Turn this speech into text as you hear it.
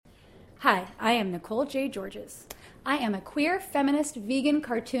Hi, I am Nicole J. Georges. I am a queer, feminist, vegan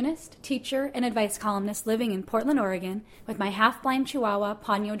cartoonist, teacher, and advice columnist living in Portland, Oregon, with my half-blind chihuahua,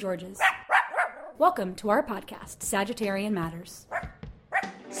 Ponyo Georges. Welcome to our podcast, Sagittarian Matters.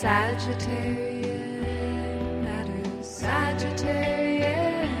 Sagittarian Matters,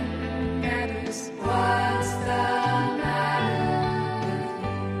 Sagittarian Matters, what's the matter with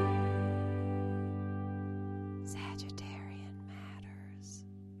you? Sagittarian Matters.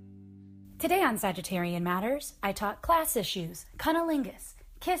 Today on Sagittarian Matters, I talk class issues, cunnilingus,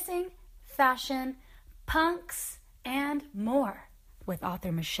 kissing, fashion, punks, and more with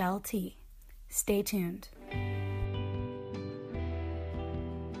author Michelle T. Stay tuned.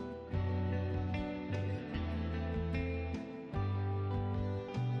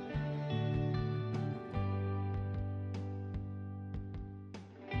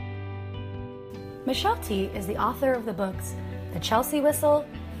 Michelle T. is the author of the books The Chelsea Whistle,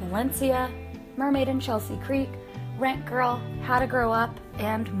 Valencia, Mermaid in Chelsea Creek, Rent Girl, How to Grow Up,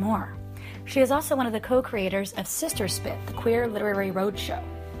 and more. She is also one of the co-creators of Sister Spit, the Queer Literary Roadshow.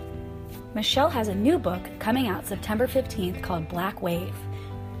 Michelle has a new book coming out September 15th called Black Wave.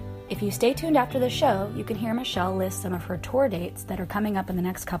 If you stay tuned after the show, you can hear Michelle list some of her tour dates that are coming up in the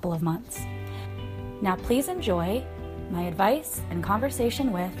next couple of months. Now please enjoy my advice and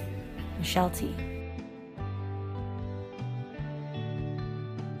conversation with Michelle T.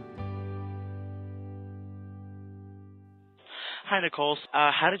 Hi, Nicole.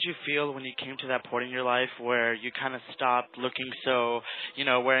 How did you feel when you came to that point in your life where you kind of stopped looking so,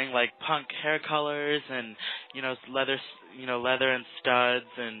 wearing like punk hair colors and, leather and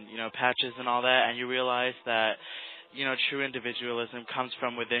studs and, patches and all that, and you realized that, true individualism comes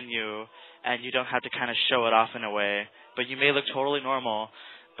from within you and you don't have to kind of show it off in a way, but you may look totally normal,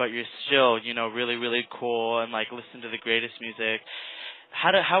 but you're still, really, really cool and like listen to the greatest music.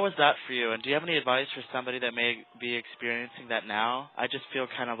 How was that for you? And do you have any advice for somebody that may be experiencing that now? I just feel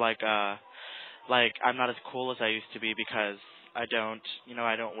kind of like I'm not as cool as I used to be because I don't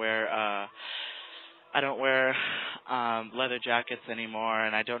wear leather jackets anymore,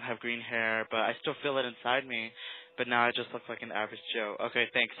 and I don't have green hair, but I still feel it inside me. But now I just look like an average Joe. Okay,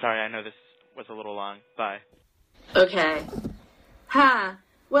 thanks. Sorry, I know this was a little long. Bye. Okay.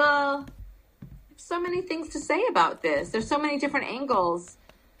 Well, so many things to say about this. There's so many different angles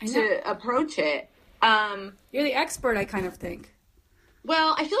to approach it. You're the expert, I kind of think.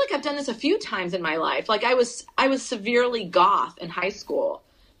 Well, I feel like I've done this a few times in my life. Like I was severely goth in high school,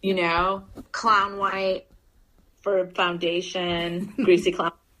 clown white for foundation, greasy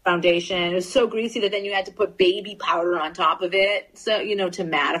clown foundation. It was so greasy that then you had to put baby powder on top of it, so to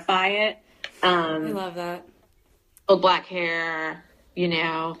mattify it. I love that. Black hair.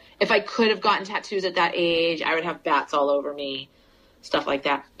 If I could have gotten tattoos at that age, I would have bats all over me, stuff like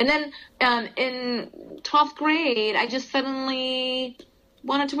that. And then in 12th grade, I just suddenly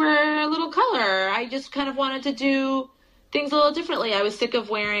wanted to wear a little color. I just kind of wanted to do things a little differently. I was sick of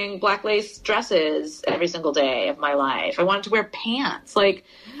wearing black lace dresses every single day of my life. I wanted to wear pants. I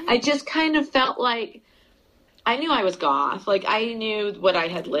just kind of felt like I knew I was goth. I knew what I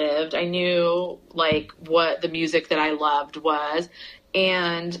had lived. I knew, what the music that I loved was.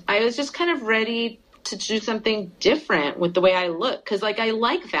 And I was just kind of ready to do something different with the way I look. Because, I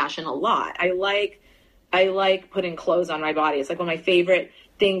like fashion a lot. I like putting clothes on my body. It's one of my favorite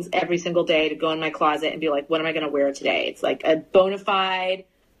things every single day to go in my closet and be like, what am I going to wear today? It's like a bona fide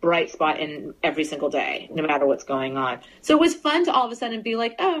bright spot in every single day, no matter what's going on. So it was fun to all of a sudden be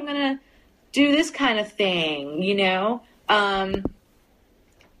like, oh, I'm going to do this kind of thing, and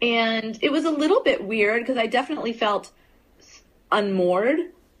it was a little bit weird because I definitely felt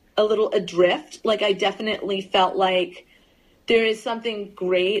unmoored, a little adrift. I definitely felt like there is something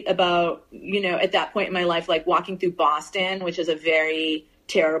great about, at that point in my life, walking through Boston, which is a very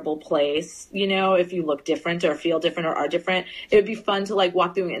terrible place, if you look different or feel different or are different. It would be fun to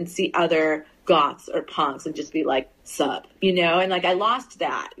walk through and see other goths or punks and just be like, sup, and I lost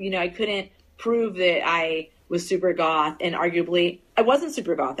that, I couldn't prove that I was super goth, and arguably I wasn't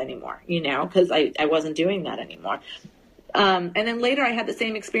super goth anymore, because I wasn't doing that anymore. And then later I had the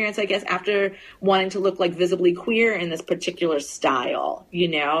same experience, I guess, after wanting to look visibly queer in this particular style,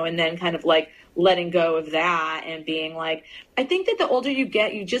 and then kind of letting go of that and being I think that the older you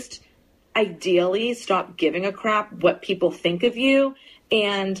get, you just ideally stop giving a crap what people think of you,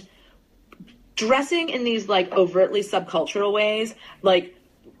 and dressing in these overtly subcultural ways,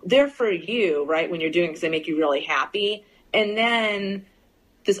 they're for you, right, when you're doing it because they make you really happy. And then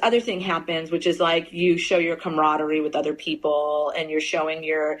this other thing happens, which is like you show your camaraderie with other people and you're showing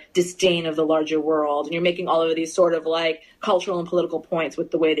your disdain of the larger world and you're making all of these sort of like cultural and political points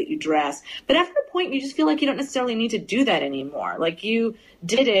with the way that you dress. But after a point, you just feel like you don't necessarily need to do that anymore. Like you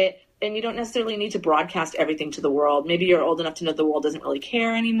did it and you don't necessarily need to broadcast everything to the world. Maybe you're old enough to know the world doesn't really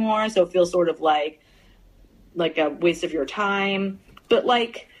care anymore. So it feels sort of like a waste of your time. But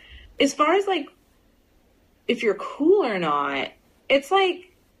like, as far as like, if you're cool or not, it's like,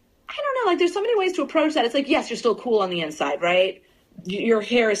 I don't know, like there's so many ways to approach that. It's like, yes, you're still cool on the inside, right? Your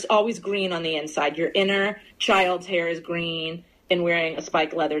hair is always green on the inside. Your inner child's hair is green and wearing a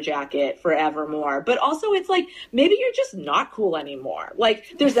spiked leather jacket forevermore. But also it's like, maybe you're just not cool anymore.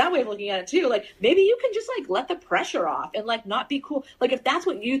 Like there's that way of looking at it too. Like maybe you can just like let the pressure off and like not be cool. Like if that's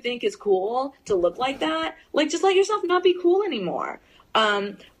what you think is cool to look like that, like just let yourself not be cool anymore.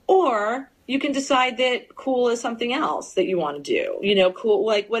 Or you can decide that cool is something else that you want to do. You know, cool,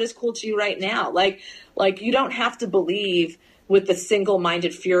 like what is cool to you right now? Like you don't have to believe with the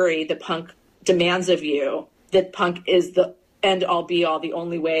single-minded fury that punk demands of you that punk is the end all be all, the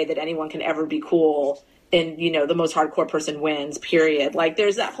only way that anyone can ever be cool. And, you know, the most hardcore person wins, period. Like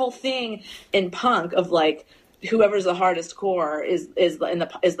there's that whole thing in punk of like, whoever's the hardest core is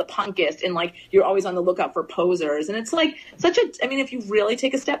the punkest, and like you're always on the lookout for posers, and it's like I mean, if you really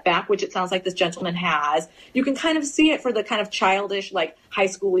take a step back, which it sounds like this gentleman has, you can kind of see it for the kind of childish, like high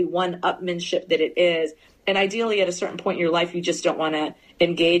schooly one-upmanship that it is. And ideally, at a certain point in your life, you just don't want to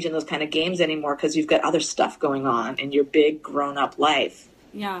engage in those kind of games anymore because you've got other stuff going on in your big grown-up life.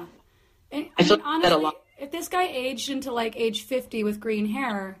 Yeah, and I feel honestly, that a lot. If this guy aged into like age 50 with green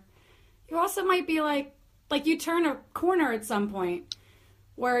hair, you also might be like you turn a corner at some point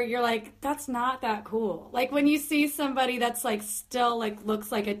where you're like, that's not that cool. Like when you see somebody that's like still like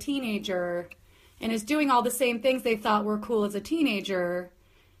looks like a teenager and is doing all the same things they thought were cool as a teenager.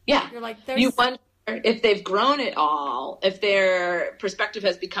 Yeah. You're like, there's... You wonder if they've grown at all, if their perspective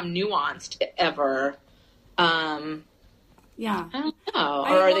has become nuanced ever. Yeah. I don't know.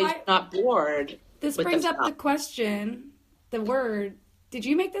 Or are they not bored? This brings up the question, the word, did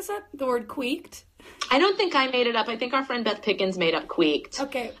you make this up? The word queeked? I don't think I made it up. I think our friend Beth Pickens made up queeked.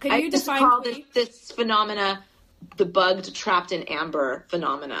 Okay, can you just define call queeked? this phenomena the bugged trapped in amber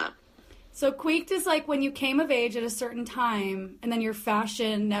phenomena. So queeked is like when you came of age at a certain time and then your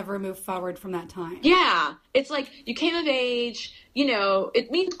fashion never moved forward from that time. Yeah. It's like you came of age, you know,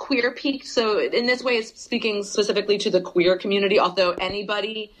 it means queer peaked. So in this way, it's speaking specifically to the queer community, although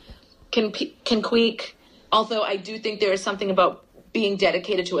anybody can queek. Although I do think there is something about being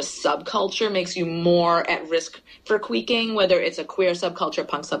dedicated to a subculture makes you more at risk for queeking, whether it's a queer subculture,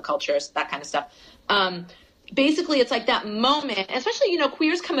 punk subculture, that kind of stuff. Basically, it's like that moment, especially, you know,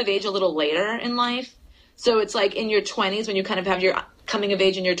 queers come of age a little later in life. So it's like in your 20s when you kind of have your coming of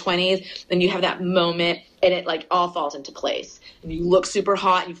age in your 20s, and you have that moment and it like all falls into place. And you look super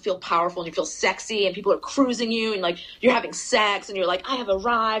hot and you feel powerful and you feel sexy and people are cruising you and like you're having sex and you're like, I have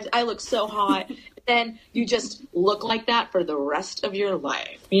arrived. I look so hot. Then you just look like that for the rest of your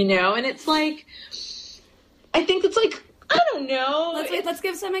life, you know? And it's like, I think it's like, I don't know. Let's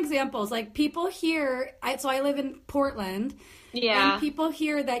give some examples. Like people here, so I live in Portland. Yeah. And people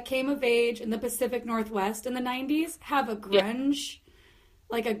here that came of age in the Pacific Northwest in the 90s have a grunge,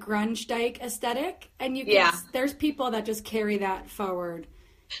 like a grunge dyke aesthetic. And you can, there's people that just carry that forward.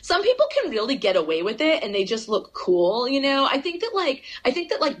 Some people can really get away with it and they just look cool, you know? I think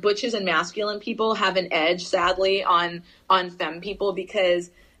that butches and masculine people have an edge, sadly, on femme people because,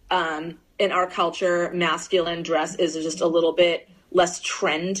 in our culture, masculine dress is just a little bit less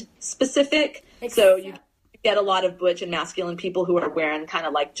trend specific. So you get a lot of butch and masculine people who are wearing kind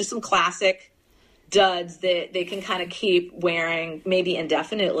of like just some classic duds that they can kind of keep wearing maybe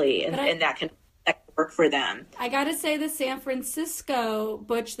indefinitely, and that can work for them. I gotta say the San Francisco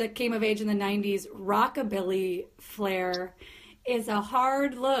butch that came of age in the 90s, rockabilly flair, is a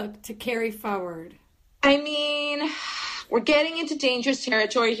hard look to carry forward. I mean, we're getting into dangerous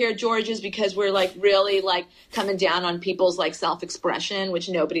territory here, Georges, because we're like really like coming down on people's like self-expression, which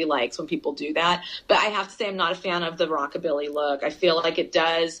nobody likes when people do that. But I have to say I'm not a fan of the rockabilly look. I feel like it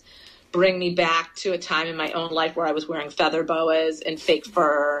does bring me back to a time in my own life where I was wearing feather boas and fake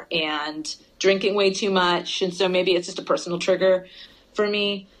fur and drinking way too much. And so maybe it's just a personal trigger for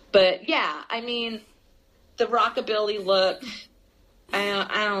me. But yeah, I mean, the rockabilly look, I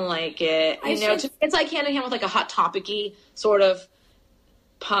don't like it. It's like hand in hand with like a Hot Topic-y sort of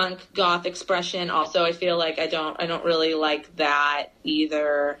punk goth expression. Also, I feel like I don't really like that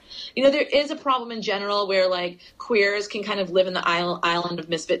either. You know, there is a problem in general where like queers can kind of live in the island of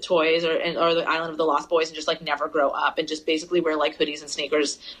misfit toys or the island of the Lost Boys and just like never grow up and just basically wear like hoodies and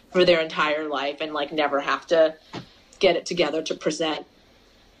sneakers for their entire life and like never have to get it together to present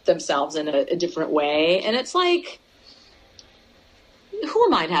themselves in a different way. And it's like, who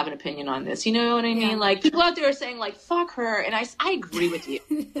am I to have an opinion on this? You know what I mean? Yeah. Like, people out there are saying, like, fuck her, and I agree with you.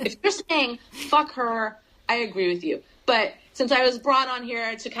 If you're saying, fuck her, I agree with you. But since I was brought on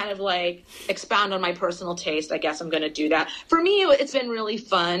here to kind of, like, expound on my personal taste, I guess I'm going to do that. For me, it's been really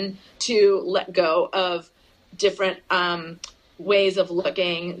fun to let go of different ways of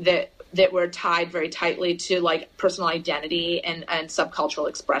looking that were tied very tightly to, like, personal identity and subcultural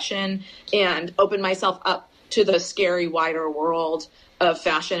expression and open myself up to the scary, wider world of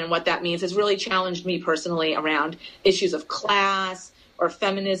fashion and what that means has really challenged me personally around issues of class or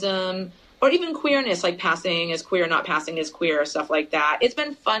feminism or even queerness, like passing as queer, not passing as queer, stuff like that. It's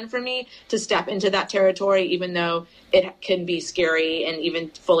been fun for me to step into that territory, even though it can be scary and even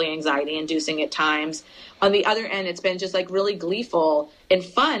fully anxiety inducing at times. On the other end, it's been just like really gleeful and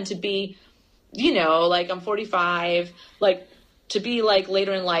fun to be, you know, like I'm 45, like to be like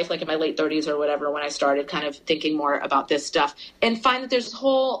later in life, like in my late 30s or whatever, when I started kind of thinking more about this stuff and find that there's this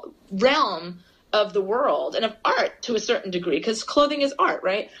whole realm of the world and of art to a certain degree, because clothing is art,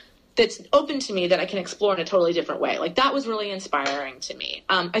 right? That's open to me that I can explore in a totally different way. Like that was really inspiring to me.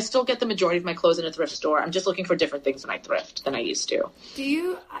 I still get the majority of my clothes in a thrift store. I'm just looking for different things when I thrift than I used to. Do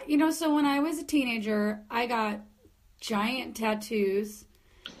you know, so when I was a teenager, I got giant tattoos.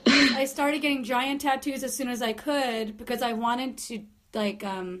 I started getting giant tattoos as soon as I could because I wanted to, like,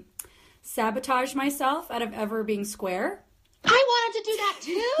 sabotage myself out of ever being square. I wanted to do that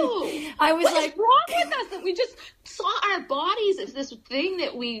too. I was What like, is wrong with us that we just saw our bodies as this thing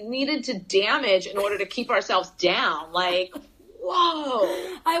that we needed to damage in order to keep ourselves down? Like,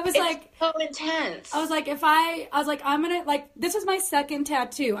 whoa. I was like, so intense. I was like, I'm gonna, like, this is my second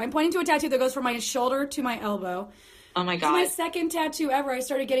tattoo. I'm pointing to a tattoo that goes from my shoulder to my elbow. Oh my It's God. my second tattoo ever. I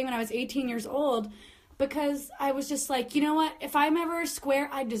started getting when I was 18 years old because I was just like, you know what? If I'm ever square,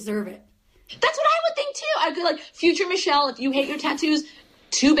 I deserve it. That's what I would think too. I'd be like, future Michelle, if you hate your tattoos,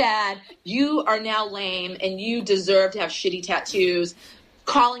 too bad. You are now lame and you deserve to have shitty tattoos,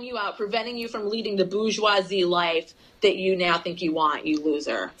 calling you out, preventing you from leading the bourgeoisie life that you now think you want, you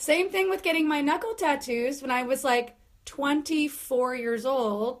loser. Same thing with getting my knuckle tattoos. When I was like 24 years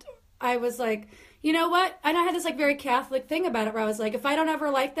old, I was like, you know what? And I had this like very Catholic thing about it where I was like, if I don't ever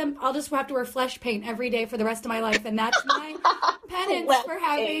like them, I'll just have to wear flesh paint every day for the rest of my life. And that's my penance for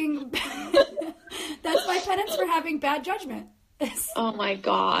having, that's my penance for having bad judgment. Oh my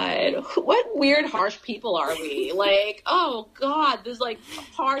God. What weird, harsh people are we? Like, oh God, there's like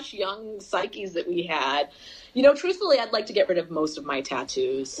harsh young psyches that we had. You know, truthfully, I'd like to get rid of most of my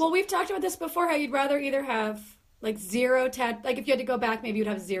tattoos. Well, we've talked about this before, how you'd rather either have like zero like if you had to go back, maybe you'd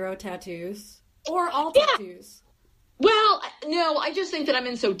have zero tattoos. Or all tattoos. Well, no, I just think that I'm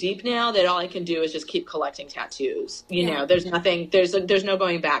in so deep now that all I can do is just keep collecting tattoos. You know, there's nothing, there's no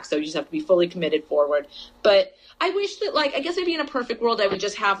going back. So you just have to be fully committed forward. But I wish that, like, I guess maybe in a perfect world, I would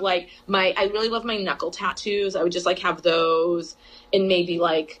just have like I really love my knuckle tattoos. I would just like have those and maybe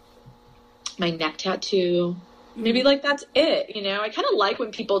like my neck tattoo. Maybe like that's it, you know. I kind of like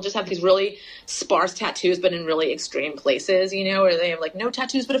when people just have these really sparse tattoos but in really extreme places, you know, where they have like no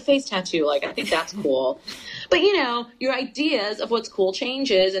tattoos but a face tattoo. Like, I think that's cool. But, you know, your ideas of what's cool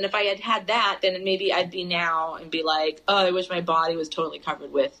changes, and if I had had that, then maybe I'd be now and be like, oh, I wish my body was totally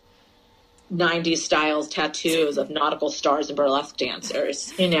covered with 90s styles tattoos of nautical stars and burlesque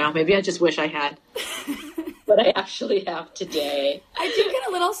dancers. You know, maybe I just wish I had what I actually have today. I do get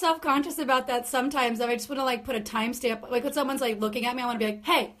a little self-conscious about that sometimes. I just want to like put a timestamp. Like when someone's like looking at me, I want to be like,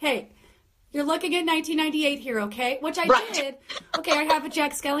 hey, you're looking at 1998 here, okay? Which I did. Okay, I have a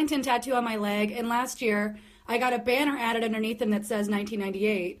Jack Skellington tattoo on my leg, and last year I got a banner added underneath him that says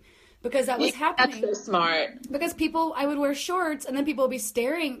 1998 because that was happening. That's so smart. Because I would wear shorts, and then people would be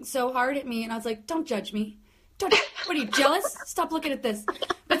staring so hard at me, and I was like, don't judge me. What are you, jealous? Stop looking at this.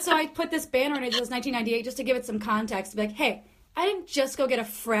 But so I put this banner and it says 1998 just to give it some context. To be like, hey, I didn't just go get a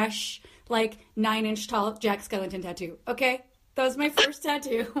fresh, like, 9-inch tall Jack Skellington tattoo, okay? That was my first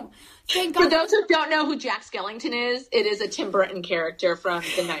tattoo. Thank God. For those who don't know who Jack Skellington is, it is a Tim Burton character from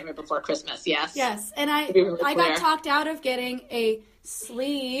The Nightmare Before Christmas, yes? Yes, and I got talked out of getting a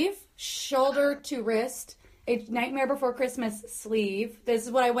sleeve, shoulder to wrist, a Nightmare Before Christmas sleeve. This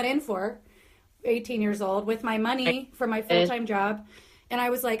is what I went in for. 18 years old with my money for my full-time job, and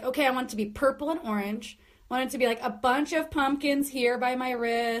I was like, okay, I want it to be purple and orange. wanted it to be like a bunch of pumpkins here by my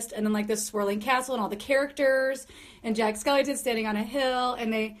wrist, and then like this swirling castle and all the characters, and Jack Skellington standing on a hill,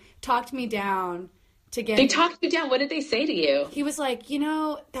 and they talked me down to get. They talked you down. What did they say to you? He was like,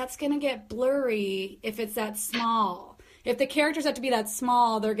 that's gonna get blurry if it's that small. If the characters have to be that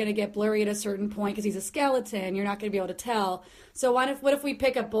small, they're going to get blurry at a certain point because he's a skeleton. You're not going to be able to tell. So what if we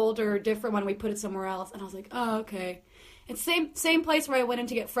pick a bolder, different one, we put it somewhere else? And I was like, oh, okay. It's same place where I went in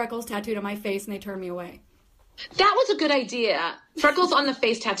to get freckles tattooed on my face, and they turned me away. That was a good idea. Freckles on the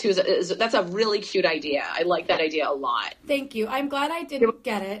face tattoos, that's a really cute idea. I like that idea a lot. Thank you. I'm glad I didn't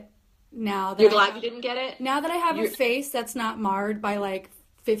get it now. You're glad you didn't get it? Now that I have a face that's not marred by, like,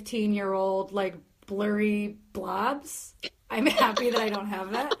 15-year-old, like, blurry blobs, I'm happy that I don't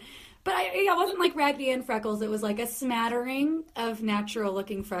have that. But I wasn't like Raggedy Ann freckles. It was like a smattering of natural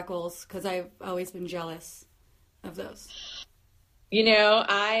looking freckles because I've always been jealous of those.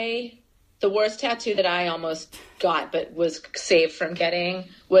 The worst tattoo that I almost got but was saved from getting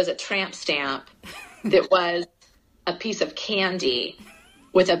was a tramp stamp that was a piece of candy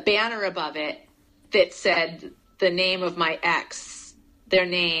with a banner above it that said the name of my ex, their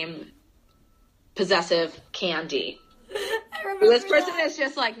name, Possessive Candy. This person is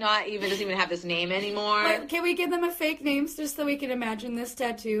just like doesn't even have this name anymore. Like, can we give them a fake name just so we can imagine this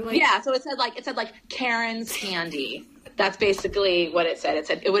tattoo? Yeah, so it said like Karen's Candy. That's basically what it said.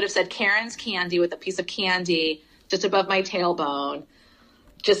 It would have said Karen's Candy with a piece of candy just above my tailbone.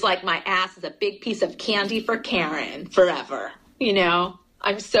 Just like my ass is a big piece of candy for Karen forever.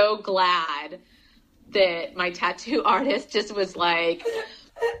 I'm so glad that my tattoo artist just was like,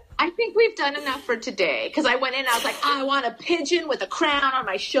 I think we've done enough for today. Because I went in and I was like, I want a pigeon with a crown on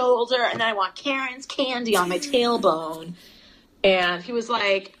my shoulder, and then I want Karen's Candy on my tailbone. And he was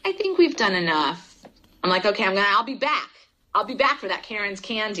like, I think we've done enough. I'm like, okay, I'll be back. I'll be back for that Karen's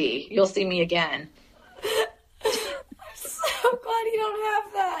Candy. You'll see me again. I'm so glad you don't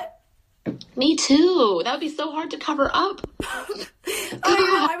have that. Me too. That would be so hard to cover up.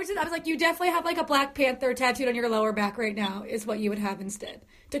 I was like, you definitely have like a Black Panther tattooed on your lower back right now is what you would have instead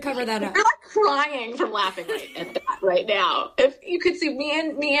to cover that up. You're like crying from laughing at that right now. If you could see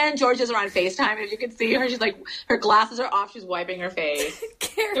me and Georgia's are on FaceTime. If you could see her, she's like, her glasses are off. She's wiping her face.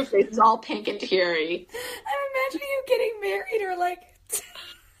 Her face is all pink and teary. I'm imagining you getting married or like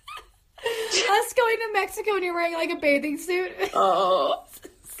us going to Mexico and you're wearing like a bathing suit.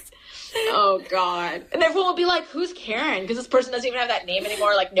 Oh, God. And everyone will be like, who's Karen? Because this person doesn't even have that name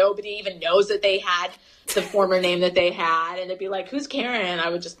anymore. Like, nobody even knows that they had the former name that they had. And they'd be like, who's Karen? And I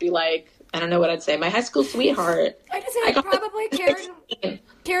would just be like, I don't know what I'd say. My high school sweetheart. I just say probably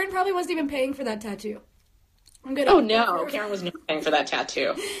Karen probably wasn't even paying for that tattoo. I'm good. Oh, no. Karen was not paying for that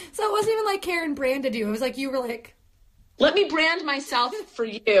tattoo. So it wasn't even like Karen branded you. It was like you were like, let me brand myself for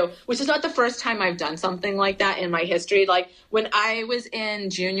you, which is not the first time I've done something like that in my history. Like, when I was in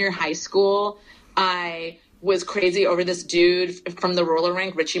junior high school, I was crazy over this dude from the roller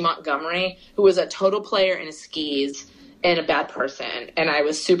rink, Richie Montgomery, who was a total player in skis and a bad person. And I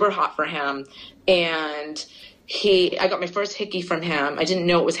was super hot for him. And I got my first hickey from him. I didn't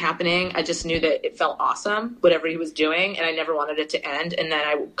know what was happening. I just knew that it felt awesome, whatever he was doing, and I never wanted it to end. And then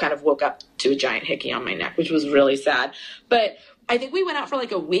I kind of woke up to a giant hickey on my neck, which was really sad. But I think we went out for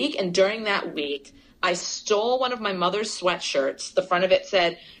like a week, and during that week, I stole one of my mother's sweatshirts. The front of it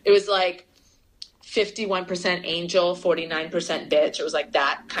said, it was like 51% angel, 49% bitch. It was like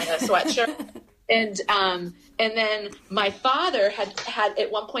that kind of sweatshirt. And then my father had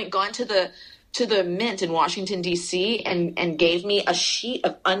at one point gone to the Mint in Washington, D.C. and gave me a sheet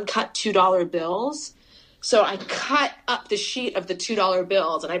of uncut $2 bills. So I cut up the sheet of the $2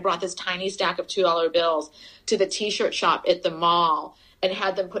 bills, and I brought this tiny stack of $2 bills to the T-shirt shop at the mall and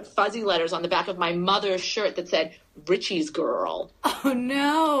had them put fuzzy letters on the back of my mother's shirt that said, Richie's girl. Oh,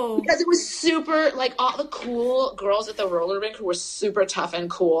 no. Because it was super, like, all the cool girls at the roller rink who were super tough and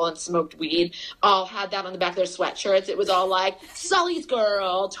cool and smoked weed all had that on the back of their sweatshirts. It was all like, Sully's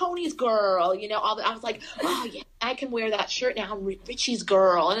girl, Tony's girl, all that. I was like, oh, yeah, I can wear that shirt now. I'm Richie's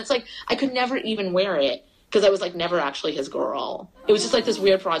girl. And it's like, I could never even wear it because I was, like, never actually his girl. It was just, like, this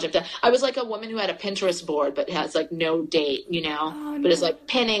weird project. I was, like, a woman who had a Pinterest board but has, like, no date, Oh, but is, like,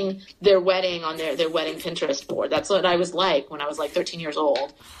 pinning their wedding on their wedding Pinterest board. That's what I was like when I was, like, 13 years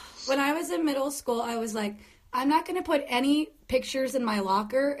old. When I was in middle school, I was like, I'm not going to put any pictures in my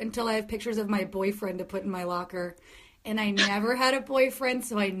locker until I have pictures of my boyfriend to put in my locker. And I never had a boyfriend,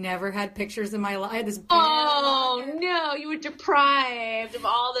 so I never had pictures in my locker. I had this locker. No, you were deprived of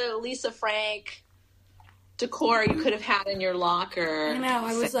all the Lisa Frank decor you could have had in your locker. I know.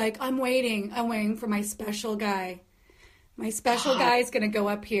 I was like, I'm waiting for my special guy. My special guy is going to go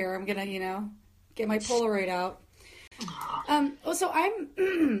up here. I'm going to, get my Polaroid out. So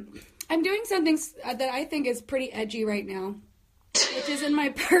I'm doing something that I think is pretty edgy right now, which is in my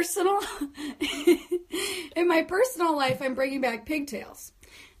personal life. I'm bringing back pigtails.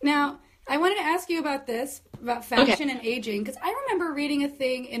 Now, I wanted to ask you about this, about fashion and aging, because I remember reading a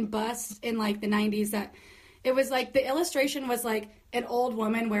thing in Bust in like the 90s that it was like the illustration was like an old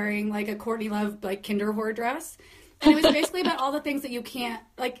woman wearing like a Courtney Love like Kinderhore dress. And it was basically about all the things that you can't,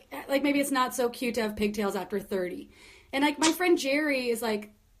 like maybe it's not so cute to have pigtails after 30. And like my friend Jerry is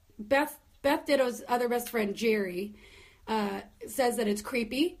like, Beth Ditto's other best friend Jerry says that it's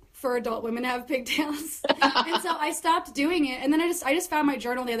creepy for adult women to have pigtails. And so I stopped doing it. And then I just found my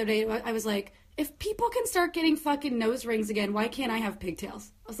journal the other day. I was like, if people can start getting fucking nose rings again, why can't I have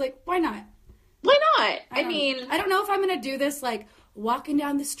pigtails? I was like, why not? Why not? I don't know if I'm going to do this like walking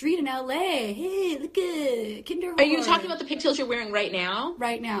down the street in LA. Hey, look at Kinderhore. Are you talking about the pigtails you're wearing right now?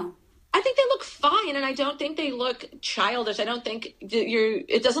 Right now. I think they look fine, and I don't think they look childish. I don't think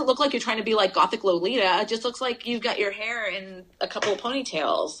it doesn't look like you're trying to be like Gothic Lolita. It just looks like you've got your hair in a couple of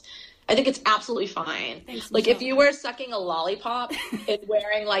ponytails. I think it's absolutely fine. Thanks, like Michelle. if you were sucking a lollipop and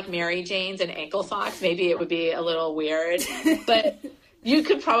wearing like Mary Jane's and ankle socks, maybe it would be a little weird. But you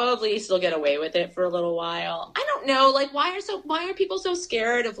could probably still get away with it for a little while. I don't know. Like why are people so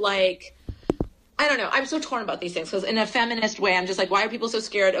scared of like, I don't know. I'm so torn about these things because in a feminist way, I'm just like, why are people so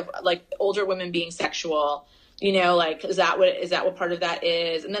scared of like older women being sexual? You know, like, is that what part of that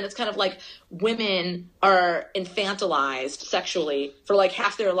is? And then it's kind of like women are infantilized sexually for like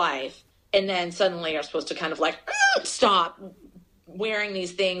half their life. And then suddenly are supposed to kind of like stop wearing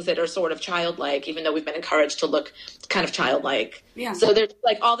these things that are sort of childlike, even though we've been encouraged to look kind of childlike. Yeah. So there's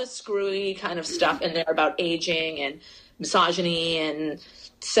like all this screwy kind of stuff in there about aging and misogyny and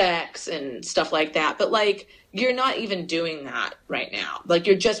sex and stuff like that. But like, you're not even doing that right now. Like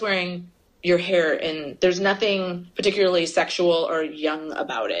you're just wearing your hair and there's nothing particularly sexual or young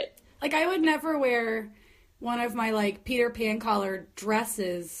about it. Like I would never wear one of my like Peter Pan collar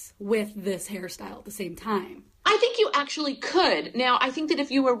dresses with this hairstyle at the same time. I think you actually could. Now, I think that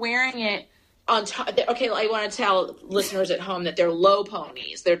if you were wearing it on top, okay, I want to tell listeners at home that they're low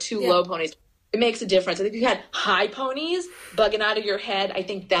ponies. They're two low ponies. It makes a difference. I think if you had high ponies bugging out of your head, I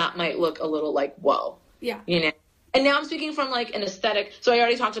think that might look a little like, whoa. Yeah. You know? And now I'm speaking from like an aesthetic. So I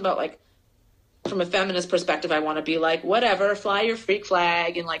already talked about like, from a feminist perspective, I want to be like, whatever, fly your freak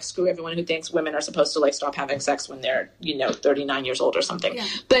flag and like screw everyone who thinks women are supposed to like stop having sex when they're, 39 years old or something. Yeah.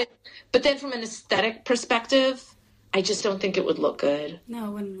 But then from an aesthetic perspective, I just don't think it would look good. No,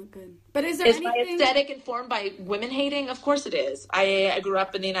 it wouldn't look good. But is my aesthetic informed by women hating? Of course it is. I grew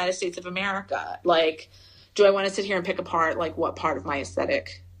up in the United States of America. Like, do I want to sit here and pick apart like what part of my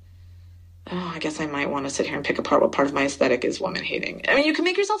aesthetic? Oh, I guess I might want to sit here and pick apart what part of my aesthetic is woman hating. I mean, you can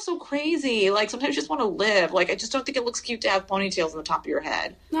make yourself so crazy. Like, sometimes you just want to live. Like, I just don't think it looks cute to have ponytails on the top of your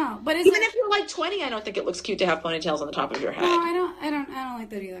head. No, but even if you're like 20, I don't think it looks cute to have ponytails on the top of your head. No, I don't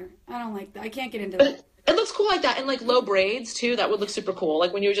like that either. I don't like that. I can't get into that. It looks cool like that, and like low braids too. That would look super cool.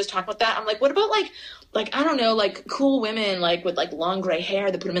 Like when you were just talking about that, I'm like, what about like I don't know, like cool women like with like long gray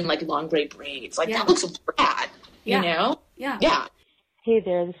hair that put them in like long gray braids. Like that looks rad. You know? Yeah. Yeah. Hey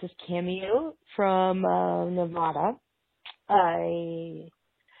there, this is Cameo from Nevada. I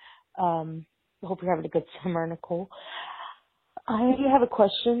hope you're having a good summer, Nicole. I have a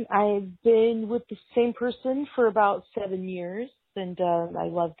question. I've been with the same person for about 7 years, and I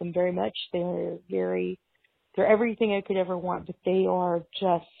love them very much. They're everything I could ever want, but they are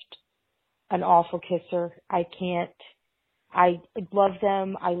just an awful kisser. I love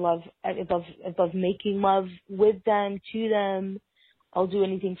them. I love making love with them, to them. I'll do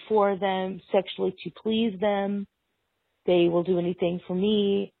anything for them, sexually to please them. They will do anything for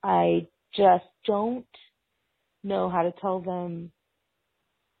me. I just don't know how to tell them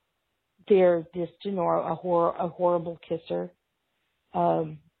they're just, a horrible kisser.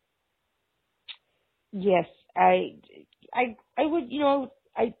 Yes, I would,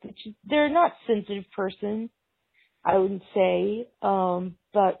 they're not sensitive person, I wouldn't say,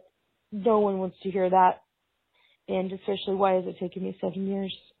 but no one wants to hear that. And especially, why has it taken me 7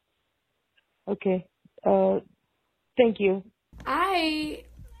 years? Okay. Thank you. I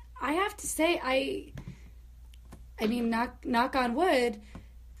have to say, I mean, knock on wood,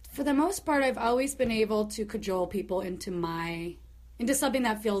 for the most part, I've always been able to cajole people into something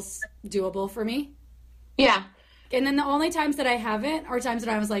that feels doable for me. Yeah. And then the only times that I haven't are times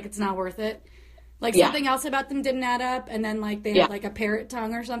that I was like, it's not worth it. Like something else about them didn't add up, and then like they had like a parrot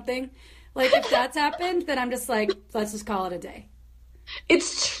tongue or something. Like if that's happened, then I'm just like, let's just call it a day.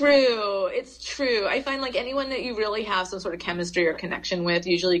 It's true. It's true. I find like anyone that you really have some sort of chemistry or connection with,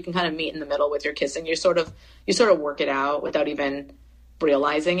 usually you can kind of meet in the middle with your kissing. You sort of work it out without even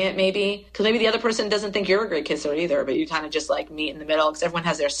realizing it, maybe. Because maybe the other person doesn't think you're a great kisser either, but you kind of just like meet in the middle because everyone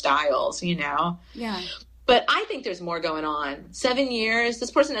has their styles, you know? Yeah. But I think there's more going on. 7 years,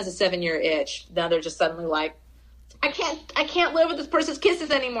 this person has a 7-year itch. Now they're just suddenly like, I can't live with this person's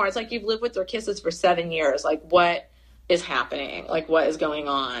kisses anymore. It's like you've lived with their kisses for 7 years. Like, what is happening? Like, what is going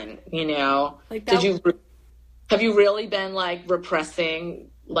on? You know? Like that... Have you really been like repressing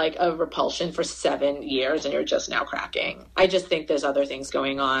like a repulsion for 7 years and you're just now cracking? I just think there's other things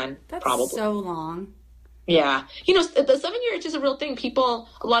going on. That's probably so long. Yeah. You know, the 7-year itch is a real thing.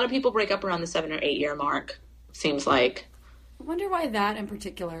 A lot of people break up around the 7 or 8 year mark, seems like. I wonder why that in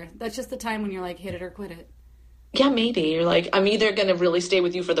particular. That's just the time when you're like, hit it or quit it. Yeah, maybe. You're like, I'm either going to really stay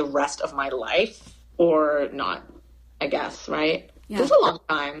with you for the rest of my life or not, I guess, right? Yeah. It's a long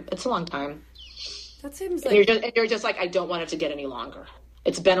time. It's a long time. That seems And like... you're just like, I don't want it to get any longer.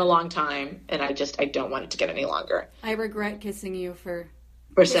 It's been a long time, and I don't want it to get any longer. I regret kissing you for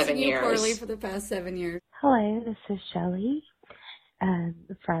 7 years. Poorly for the past 7 years. Hello, this is Shelley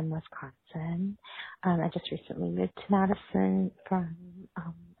from Wisconsin. I just recently moved to Madison from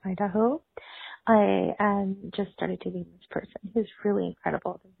Idaho. I just started dating this person who's really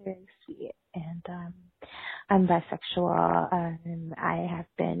incredible and very sweet. And I'm bisexual. I have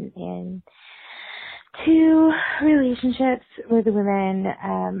been in 2 relationships with women,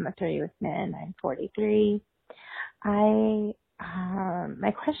 30 with men. I'm 43.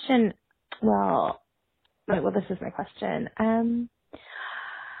 My question, this is my question.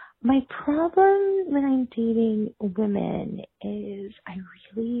 My problem when I'm dating women is I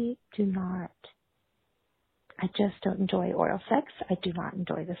just don't enjoy oral sex. I do not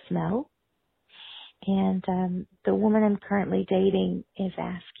enjoy the smell. And the woman I'm currently dating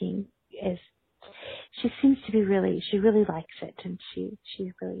she seems to be she really likes it, and she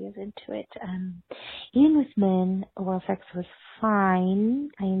really is into it. Even with men, oral sex was fine.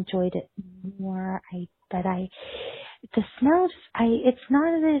 I enjoyed it more. The smell, it's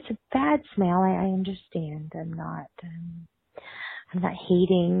not that it's a bad smell. I understand. I'm not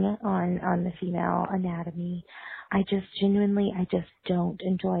hating on the female anatomy. I just don't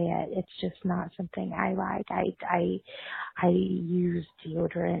enjoy it. It's just not something I like. I use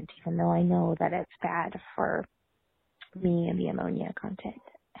deodorant even though I know that it's bad for me and the ammonia content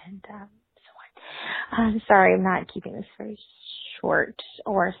and so on. I'm sorry, I'm not keeping this very short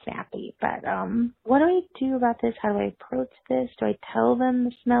or snappy, but what do I do about this? How do I approach this? Do I tell them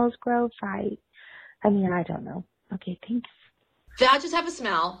the smell is gross? I don't know. Okay, thanks. Vaginas have a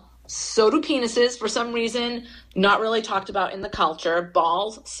smell. So do penises, for some reason, not really talked about in the culture.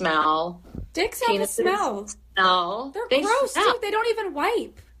 Balls smell. Dicks have a smell. They gross, smell. too. They don't even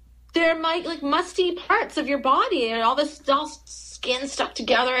wipe. They're like musty parts of your body, and all skin stuck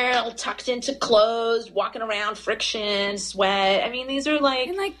together, all tucked into clothes, walking around, friction, sweat. I mean, these are like...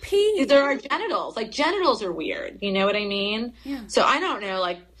 And like pee. These are our genitals. Like, genitals are weird. You know what I mean? Yeah. So I don't know,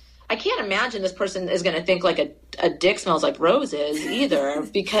 like... I can't imagine this person is going to think like a dick smells like roses either,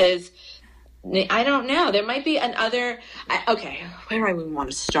 because I don't know. There might be another. Okay, where do I even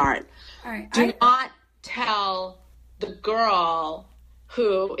want to start? All right. Do not tell the girl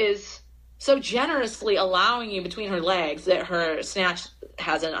who is so generously allowing you between her legs that her snatch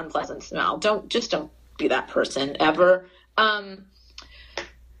has an unpleasant smell. Don't be that person ever.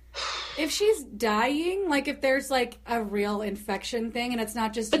 If she's dying, like if there's like a real infection thing and it's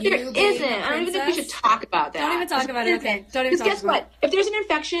not just but you there being isn't. a I don't even think we should princess, talk about that. Don't even talk about it. Okay. Don't even talk guess about what? If there's an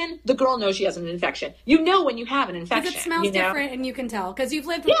infection, the girl knows she has an infection. You know when you have an infection. Because it smells you know? different and you can tell. Because you've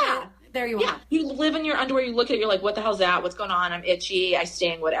lived with it. There you are. Yeah. You live in your underwear, you look at it, you're like, what the hell's that? What's going on? I'm itchy, I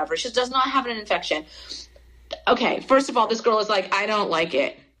sting, whatever. She does not have an infection. Okay, first of all, this girl is like, I don't like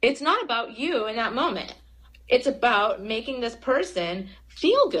it. It's not about you in that moment. It's about making this person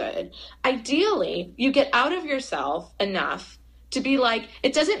feel good. Ideally, you get out of yourself enough to be like,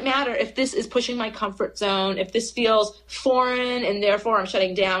 it doesn't matter if this is pushing my comfort zone, if this feels foreign and therefore I'm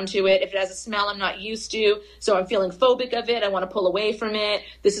shutting down to it, if it has a smell I'm not used to, so I'm feeling phobic of it, I want to pull away from it,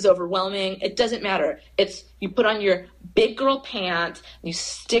 this is overwhelming. It doesn't matter. It's you put on your big girl pants, you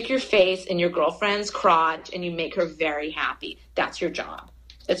stick your face in your girlfriend's crotch, and you make her very happy. That's your job.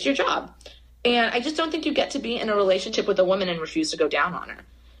 That's your job. And I just don't think you get to be in a relationship with a woman and refuse to go down on her.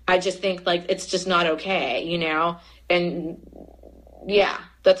 I just think, like, it's just not okay, you know? And, yeah,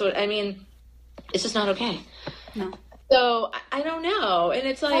 that's what, I mean, it's just not okay. No. So, I don't know. And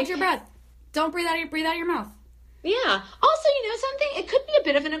it's like... Hold your breath. Don't breathe out your mouth. Yeah. Also, you know something? It could be a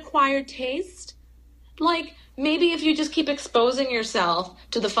bit of an acquired taste. like, maybe if you just keep exposing yourself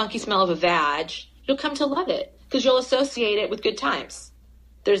to the funky smell of a vag, you'll come to love it because you'll associate it with good times.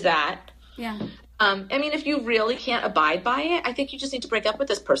 There's that. Yeah. I mean, if you really can't abide by it, I think you just need to break up with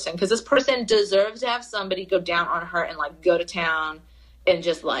this person because this person deserves to have somebody go down on her and, like, go to town and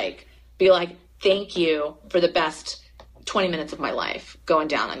just, like, be like, thank you for the best 20 minutes of my life. Going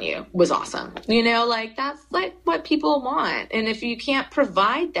down on you was awesome. You know, like, that's, like, what people want. And if you can't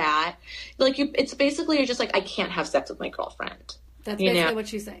provide that, like, it's basically you're just like, I can't have sex with my girlfriend. That's basically what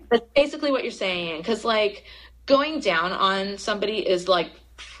she's saying. That's basically what you're saying because, like, going down on somebody is, like,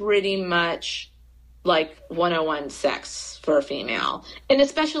 pretty much like 101 sex for a female, and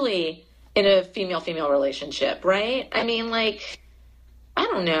especially in a female-female relationship, right? I mean, like, I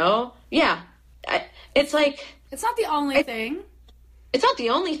don't know. Yeah. It's like... It's not the only thing. It's not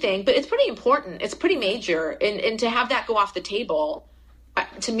the only thing, but it's pretty important. It's pretty major. And to have that go off the table,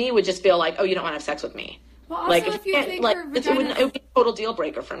 to me, would just feel like, oh, you don't want to have sex with me. Well, also, like, if you think like, your vagina... it would be a total deal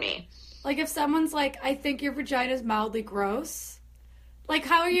breaker for me. Like, if someone's like, I think your vagina's mildly gross... Like,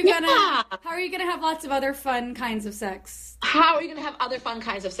 how are you gonna have lots of other fun kinds of sex? How are you gonna have other fun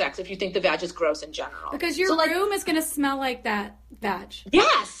kinds of sex if you think the vag is gross in general? Because your room is gonna smell like that vag.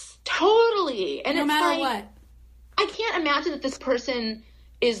 Yes, totally. And no it's matter like, what. I can't imagine that this person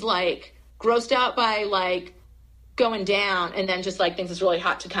is, like, grossed out by, like, going down and then just, like, thinks it's really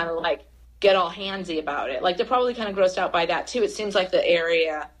hot to kind of, like, get all handsy about it. Like, they're probably kind of grossed out by that too. It seems like the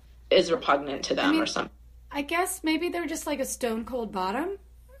area is repugnant to them or something. I guess maybe they're just like a stone cold bottom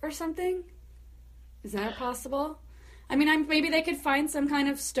or something. Is that possible? I mean, maybe they could find some kind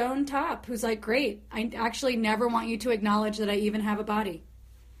of stone top who's like, great, I actually never want you to acknowledge that I even have a body.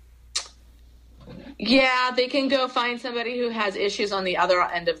 Yeah, they can go find somebody who has issues on the other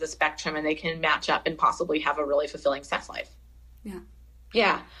end of the spectrum and they can match up and possibly have a really fulfilling sex life. Yeah.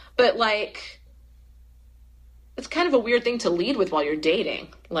 Yeah, but, like, it's kind of a weird thing to lead with while you're dating.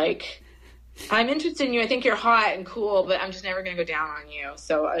 Like... I'm interested in you. I think you're hot and cool, but I'm just never going to go down on you.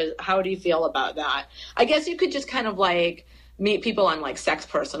 So how do you feel about that? I guess you could just kind of, like, meet people on, like, sex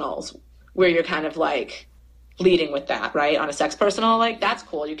personals where you're kind of, like, leading with that, right? On a sex personal, like, that's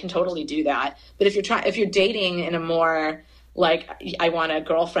cool. You can totally do that. But if you're dating in a more, like, I want a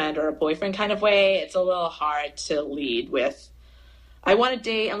girlfriend or a boyfriend kind of way, it's a little hard to lead with, I want to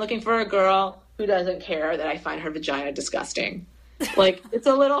date. I'm looking for a girl who doesn't care that I find her vagina disgusting. Like, it's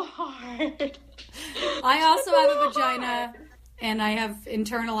a little hard. I also have a vagina, and I have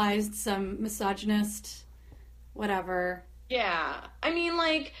internalized some misogynist, whatever. Yeah. I mean,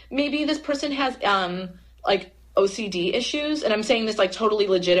 like, maybe this person has, like, OCD issues, and I'm saying this, like, totally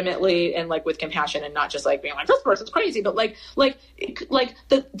legitimately and, like, with compassion and not just, like, being like, this person's crazy, but, like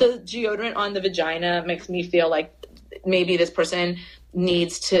the deodorant on the vagina makes me feel like maybe this person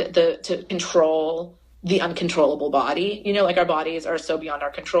needs to control the uncontrollable body. You know, like, our bodies are so beyond our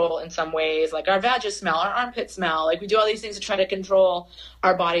control in some ways. Like, our vages smell, our armpits smell. Like, we do all these things to try to control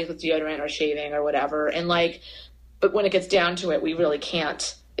our bodies with deodorant or shaving or whatever. And, like, but when it gets down to it, we really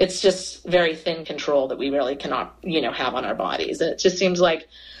can't. It's just very thin control that we really cannot, you know, have on our bodies. And it just seems like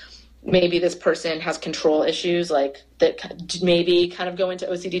maybe this person has control issues, like, that maybe kind of go into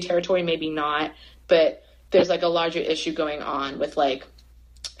OCD territory, maybe not. But there's, like, a larger issue going on with, like,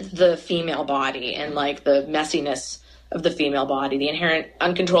 the female body and, like, the messiness of the female body, the inherent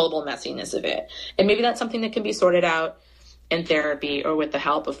uncontrollable messiness of it. And maybe that's something that can be sorted out in therapy or with the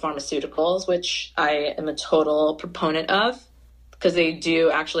help of pharmaceuticals, which I am a total proponent of because they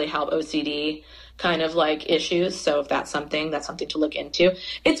do actually help OCD kind of, like, issues. So if that's something to look into.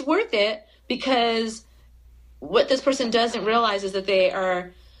 It's worth it because what this person doesn't realize is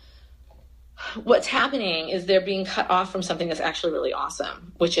that what's happening is they're being cut off from something that's actually really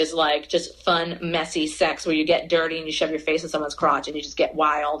awesome, which is, like, just fun, messy sex where you get dirty and you shove your face in someone's crotch and you just get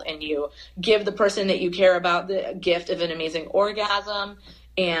wild and you give the person that you care about the gift of an amazing orgasm,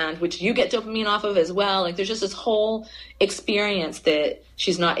 and which you get dopamine off of as well. Like, there's just this whole experience that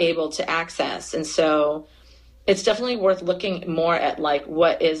she's not able to access. And so it's definitely worth looking more at, like,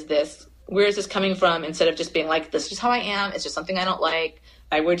 what is this? Where is this coming from? Instead of just being like, this is just how I am. It's just something I don't like.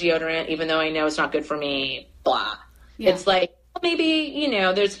 I wear deodorant even though I know it's not good for me, blah. Yeah. It's like, maybe, you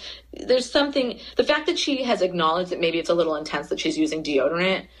know, there's something, the fact that she has acknowledged that maybe it's a little intense that she's using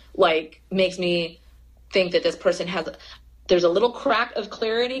deodorant, like, makes me think that this person there's a little crack of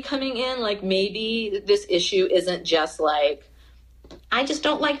clarity coming in. Like, maybe this issue isn't just like, I just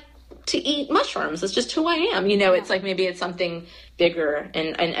don't like to eat mushrooms. It's just who I am. You know, It's like, maybe it's something bigger,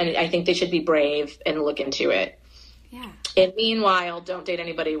 and I think they should be brave and look into it. Yeah. And meanwhile, don't date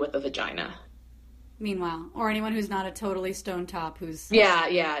anybody with a vagina. meanwhile, or anyone who's not a totally stone top who's...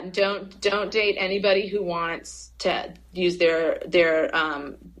 Yeah. Don't date anybody who wants to use their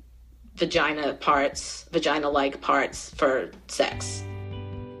vagina-like parts for sex.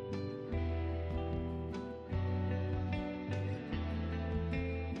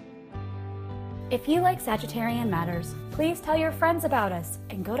 If you like Sagittarian Matters, please tell your friends about us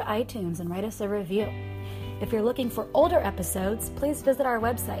and go to iTunes and write us a review. If you're looking for older episodes, please visit our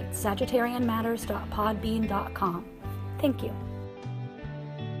website, sagittarianmatters.podbean.com. Thank you.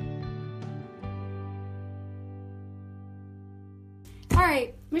 All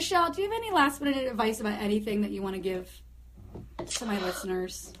right, Michelle, do you have any last minute advice about anything that you want to give to my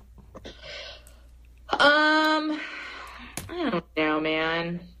listeners? I don't know,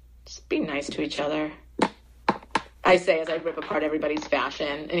 man. Just be nice to each other. I say as I rip apart everybody's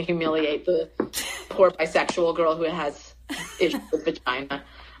fashion and humiliate the poor bisexual girl who has issues with vagina.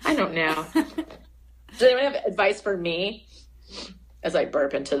 I don't know. Does anyone have advice for me as I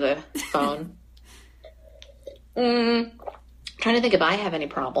burp into the phone? Trying to think if I have any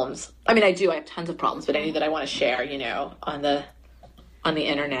problems. I mean, I do. I have tons of problems, but any that I want to share, on the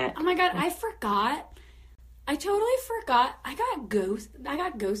internet. Oh my God, I forgot. I totally forgot. I got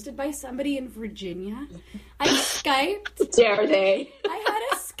ghosted by somebody in Virginia. I Skyped. Dare they? I had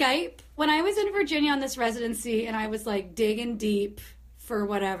a Skype when I was in Virginia on this residency, and I was like digging deep for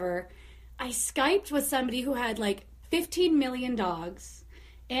whatever. I Skyped with somebody who had like 15 million dogs,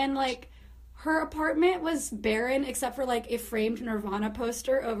 and like her apartment was barren except for like a framed Nirvana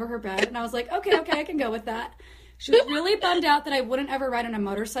poster over her bed, and I was like, okay, I can go with that. She was really bummed out that I wouldn't ever ride on a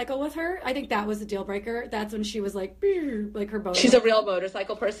motorcycle with her. I think that was the deal breaker. That's when she was like her boat. She's a real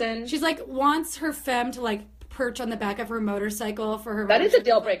motorcycle person. She's like wants her femme to like perch on the back of her motorcycle for her. That is a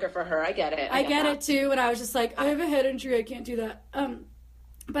deal breaker for her. I get it. I get it too. And I was just like, I have a head injury. I can't do that.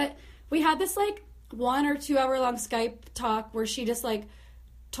 But we had this like 1 or 2 hour long Skype talk where she just like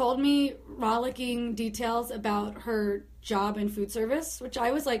told me rollicking details about her job in food service, which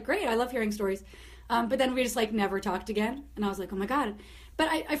I was like, great. I love hearing stories. But then we just like never talked again, and I was like, oh my God. But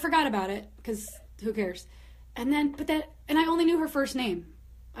I forgot about it because who cares? And I only knew her first name.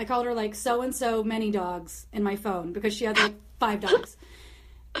 I called her like so and so many dogs in my phone because she had like 5 dogs.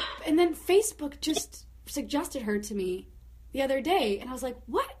 And then Facebook just suggested her to me the other day, and I was like,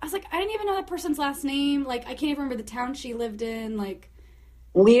 what? I was like, I didn't even know that person's last name. Like, I can't even remember the town she lived in. Like,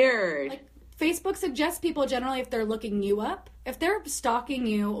 weird. Like, Facebook suggests people generally if they're looking you up. If they're stalking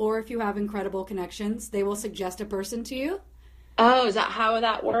you or if you have incredible connections, they will suggest a person to you. Oh, is that how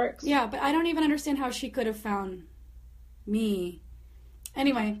that works? Yeah, but I don't even understand how she could have found me.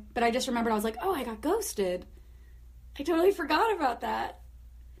 Anyway, but I just remembered I was like, oh, I got ghosted. I totally forgot about that.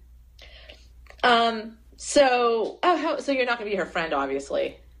 So you're not going to be her friend,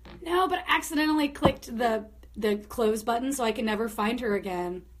 obviously. No, but I accidentally clicked the close button so I can never find her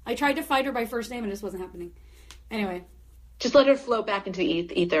again. I tried to find her by first name and it just wasn't happening. Anyway. Just let her float back into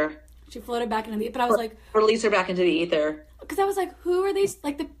the ether. She floated back into the ether, but I was like... Release her back into the ether. Because I was like, who are these?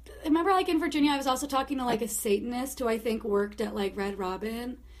 Like, remember, like, in Virginia, I was also talking to, like, a Satanist who I think worked at, like, Red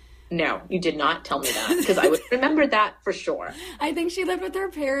Robin. No, you did not tell me that, because I would remember that for sure. I think she lived with her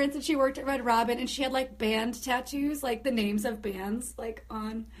parents, and she worked at Red Robin, and she had, like, band tattoos, like, the names of bands, like,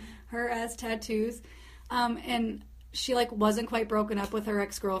 on her as tattoos. And... she, like, wasn't quite broken up with her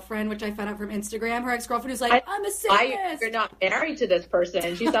ex-girlfriend, which I found out from Instagram. Her ex-girlfriend was like, I'm a Satanist. You're not married to this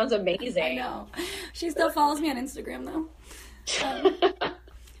person. She sounds amazing. I know. She still follows me on Instagram, though.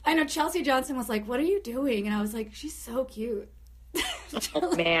 I know Chelsea Johnson was like, what are you doing? And I was like, she's so cute.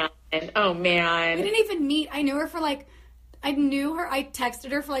 Oh, man. Oh, man. We didn't even meet. I knew her for, like, I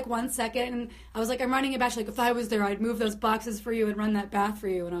texted her for, like, 1 second, and I was like, I'm running a bath. She's like, if I was there, I'd move those boxes for you and run that bath for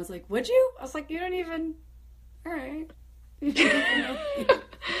you. And I was like, would you? I was like, you don't even... All right.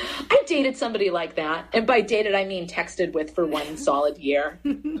 I dated somebody like that. And by dated, I mean texted with for 1 solid year.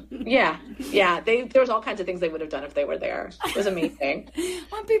 Yeah. There was all kinds of things they would have done if they were there. It was amazing.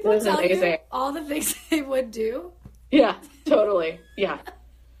 When people tell you all the things they would do. Yeah, totally. Yeah.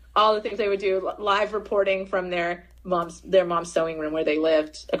 All the things they would do. Live reporting from their mom's sewing room where they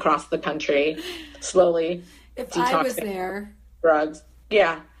lived across the country. Slowly. If I was there. Drugs.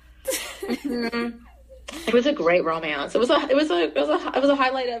 Yeah. Mm-hmm. It was a great romance. It was a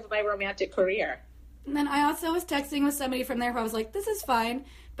highlight of my romantic career. And then I also was texting with somebody from there who I was like, this is fine.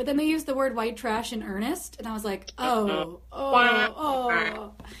 But then they used the word white trash in earnest. And I was like, oh.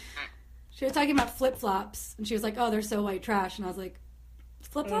 She was talking about flip-flops. And she was like, oh, they're so white trash. And I was like,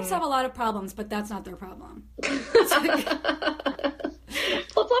 flip-flops have a lot of problems, but that's not their problem.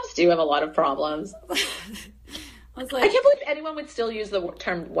 Flip-flops do have a lot of problems. I was I like, can't believe anyone would still use the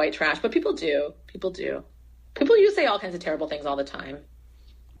term white trash, but people do. People do. People say all kinds of terrible things all the time.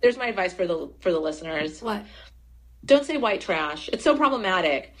 There's my advice for the listeners. what? Don't say white trash. It's so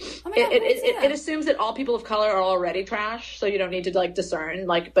problematic. Oh my God, why would you say that? It assumes that all people of color are already trash, so you don't need to like discern.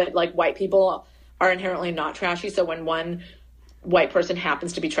 But white people are inherently not trashy. So when one white person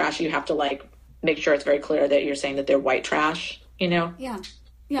happens to be trashy, you have to like make sure it's very clear that you're saying that they're white trash. You know? Yeah.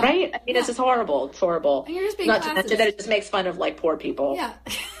 Yeah. Right? I mean, it's just horrible. It's horrible. And you're just being Not to classist. mention that it just makes fun of like poor people. Yeah.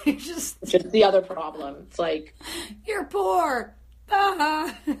 You're just, Which is the other problem. It's like, you're poor.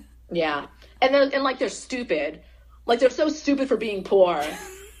 Ah. yeah, and like they're stupid. Like they're so stupid for being poor.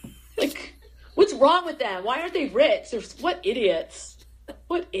 Like, what's wrong with them? Why aren't they rich? What idiots?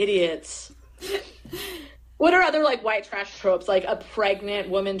 What idiots? What are other like white trash tropes? Like a pregnant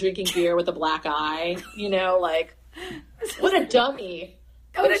woman drinking beer with a black eye. You know, like what a dummy.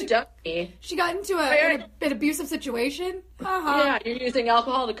 What a dummy. She got into an abusive situation. Yeah, you're using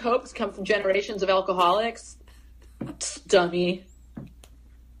alcohol to cope. It's come from generations of alcoholics. Dummy.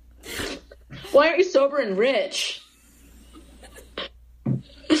 Why aren't you sober and rich?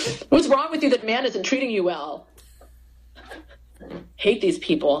 What's wrong with you that man isn't treating you well? Hate these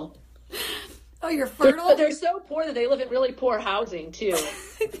people. Oh, you're fertile? They're so poor that they live in really poor housing, too.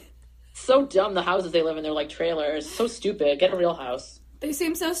 So dumb, the houses they live in. They're like trailers. So stupid. Get a real house. They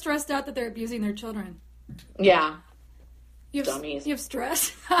seem so stressed out that they're abusing their children. Yeah. You have, Dummies. You have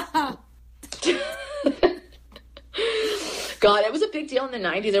stress? God, it was a big deal in the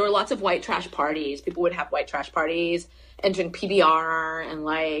 90s. There were lots of white trash parties. People would have white trash parties and drink PBR and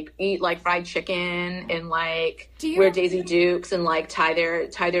like eat like fried chicken and like wear Daisy Dukes and like tie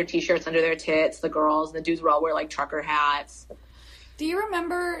their t-shirts under their tits, the girls, and the dudes would all wear like trucker hats. Do you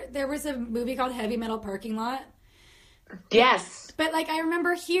remember there was a movie called Heavy Metal Parking Lot? Yes. But like I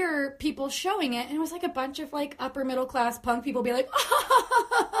remember here people showing it and it was like a bunch of like upper middle class punk people be like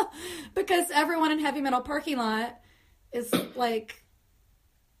because everyone in Heavy Metal Parking Lot is like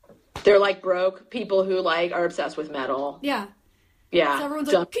they're like broke people who like are obsessed with metal. Yeah. Yeah. So everyone's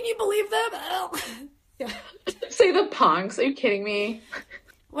like, can you believe them? Yeah. Say the punks. Are you kidding me?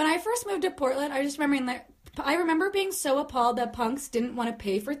 When I first moved to Portland, I remember being so appalled that punks didn't want to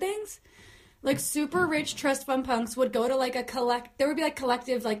pay for things. Like super rich trust fund punks would go to like there would be like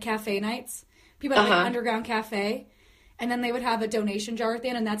collective like cafe nights. People had like an underground cafe. And then they would have a donation jar at the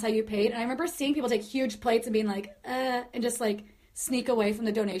end, and that's how you paid. And I remember seeing people take huge plates and being like, and just like sneak away from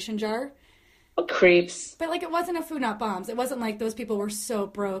the donation jar. What creeps. But like it wasn't a Food Not Bombs. It wasn't like those people were so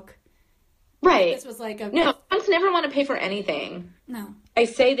broke. Right. This was like No, punks never want to pay for anything. No. I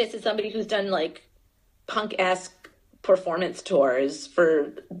say this as somebody who's done like punk-esque performance tours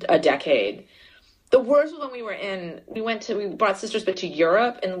for a decade. The worst was when we brought Sisters But to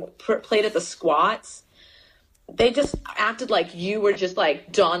Europe and played at the Squats. They just acted like you were just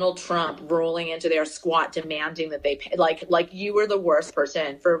like Donald Trump rolling into their squat demanding that they pay. Like you were the worst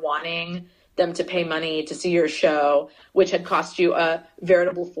person for wanting them to pay money to see your show, which had cost you a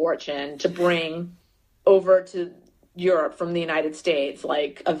veritable fortune to bring over to Europe from the United States,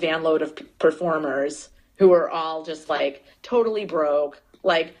 like a van load of performers who were all just like totally broke,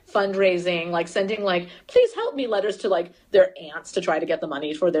 like fundraising, like sending like, please help me letters to like their aunts to try to get the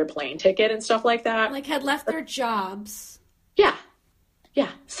money for their plane ticket and stuff like that. Like had left their jobs. Yeah. Yeah.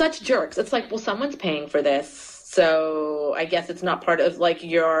 Such jerks. It's like, well, someone's paying for this. So I guess it's not part of like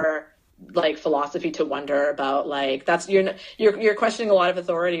your like philosophy to wonder about like, that's, you're questioning a lot of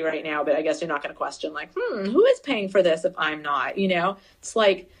authority right now, but I guess you're not going to question like, who is paying for this if I'm not, you know? It's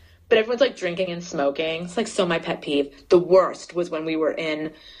like, but everyone's like drinking and smoking. It's like so my pet peeve. The worst was when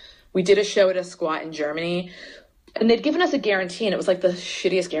we did a show at a squat in Germany and they'd given us a guarantee and it was like the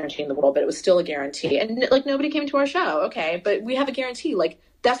shittiest guarantee in the world, but it was still a guarantee. And like nobody came to our show. Okay. But we have a guarantee. Like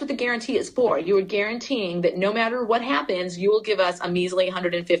that's what the guarantee is for. You are guaranteeing that no matter what happens, you will give us a measly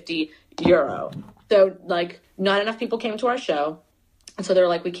 €150. So like not enough people came to our show. And so they're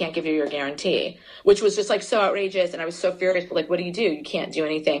like, we can't give you your guarantee, which was just like so outrageous. And I was so furious, but like, what do? You can't do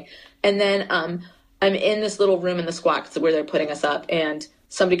anything. And then I'm in this little room in the squat where they're putting us up and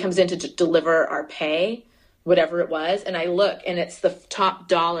somebody comes in to deliver our pay, whatever it was. And I look and it's the top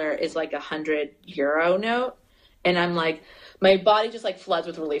dollar is like €100 note. And I'm like, my body just like floods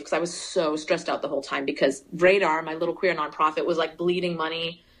with relief because I was so stressed out the whole time because Radar, my little queer nonprofit, was like bleeding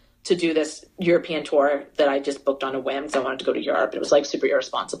money to do this European tour that I just booked on a whim because I wanted to go to Europe. It was like super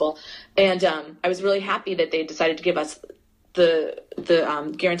irresponsible. And I was really happy that they decided to give us the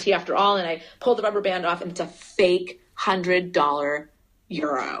guarantee after all. And I pulled the rubber band off and it's a fake $100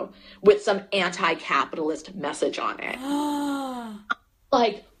 euro with some anti-capitalist message on it.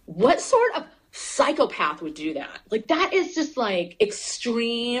 Like, what sort of psychopath would do that. Like, that is just like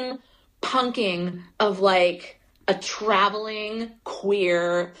extreme punking of like a traveling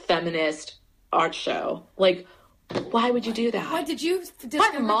queer feminist art show. Like, why would you do that? What did you What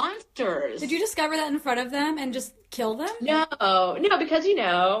discover? monsters? Did you discover that in front of them and just kill them? No, because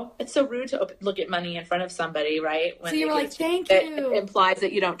it's so rude to look at money in front of somebody, right? When So you they were give like, it to you. "Thank It you." implies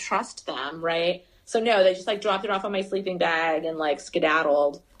that you don't trust them, right? So no, they just like dropped it off on my sleeping bag and like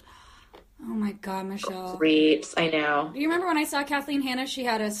skedaddled. Oh my God, Michelle. Creeps, I know. Do you remember when I saw Kathleen Hanna? She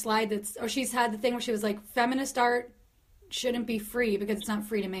had a slide she's had the thing where she was like, feminist art shouldn't be free because it's not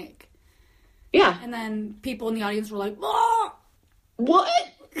free to make. Yeah. And then people in the audience were like, "Oh!" What?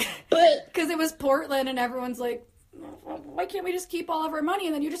 But Because it was Portland and everyone's like, why can't we just keep all of our money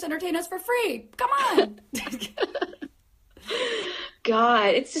and then you just entertain us for free? Come on.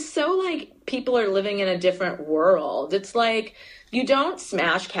 God, it's just so like people are living in a different world. It's like you don't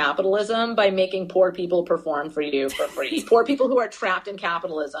smash capitalism by making poor people perform for you for free. Poor people who are trapped in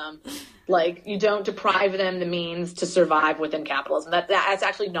capitalism, like you don't deprive them the means to survive within capitalism. That's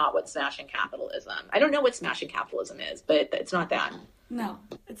actually not what smashing capitalism. I don't know what smashing capitalism is, but it's not that. No,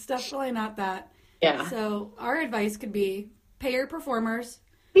 it's definitely not that. Yeah. So our advice could be pay your performers,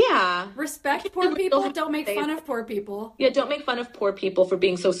 Yeah. respect poor people, don't make fun of poor people. Yeah, don't make fun of poor people for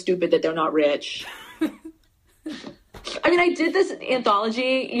being so stupid that they're not rich. I mean, I did this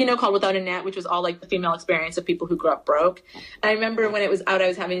anthology, called Without a Net, which was all like the female experience of people who grew up broke. And I remember when it was out, I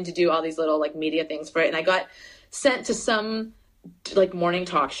was having to do all these little like media things for it. And I got sent to some like morning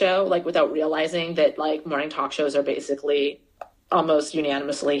talk show, like without realizing that like morning talk shows are basically almost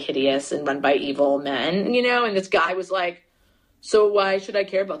unanimously hideous and run by evil men, and this guy was like, so why should I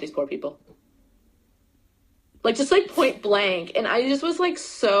care about these poor people? Like, just like point blank. And I just was like,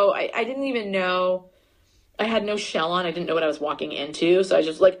 I didn't even know, I had no shell on. I didn't know what I was walking into. So I was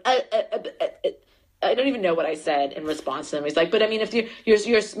just like, I don't even know what I said in response to him. He's like, but I mean, if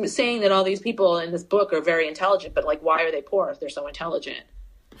you're saying that all these people in this book are very intelligent, but like, why are they poor if they're so intelligent?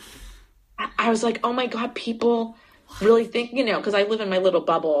 I was like, oh my God, people really think, because I live in my little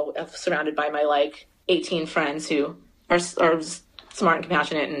bubble surrounded by my like 18 friends who are smart and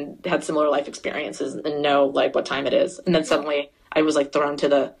compassionate and had similar life experiences and know like what time it is. And then suddenly I was like thrown to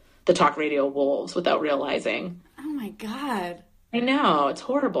the talk radio wolves without realizing. Oh my God. I know, it's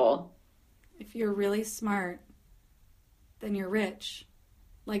horrible. If you're really smart, then you're rich.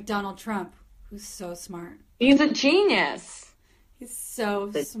 Like Donald Trump, who's so smart. He's a genius. He's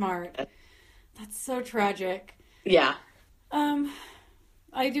so smart. That's so tragic. Yeah.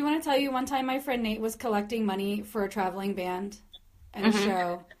 I do want to tell you, one time my friend Nate was collecting money for a traveling band at a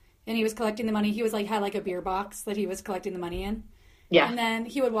show, and he was collecting the money. He was like, had like a beer box that he was collecting the money in. Yeah. And then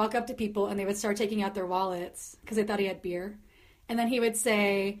he would walk up to people and they would start taking out their wallets because they thought he had beer. And then he would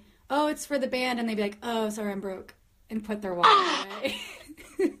say, "Oh, it's for the band." And they'd be like, "Oh, sorry, I'm broke." And put their wallet away.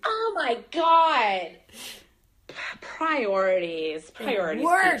 Oh my God. Priorities. Worst.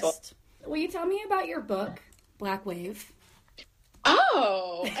 People. Will you tell me about your book, Black Wave?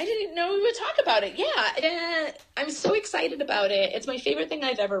 Oh, I didn't know we would talk about it. Yeah, I'm so excited about it. It's my favorite thing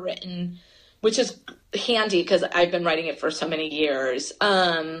I've ever written, which is handy because I've been writing it for so many years.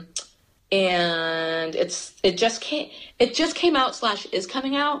 And it just came out / is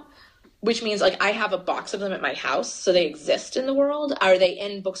coming out, which means like I have a box of them at my house, so they exist in the world. Are they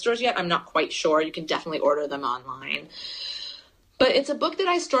in bookstores yet? I'm not quite sure. You can definitely order them online. But it's a book that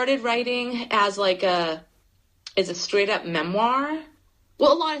I started writing as like a straight up memoir.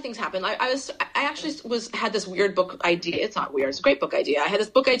 Well, a lot of things happened. I actually had this weird book idea. It's not weird. It's a great book idea. I had this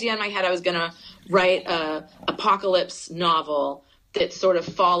book idea in my head. I was going to write a apocalypse novel that sort of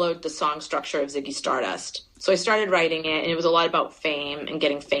followed the song structure of Ziggy Stardust. So I started writing it, and it was a lot about fame and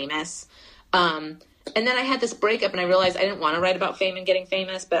getting famous. And then I had this breakup, and I realized I didn't want to write about fame and getting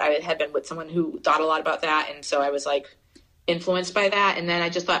famous, but I had been with someone who thought a lot about that, and so I was like influenced by that. And then I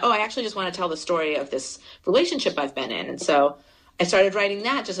just thought, I actually just want to tell the story of this relationship I've been in. And so I started writing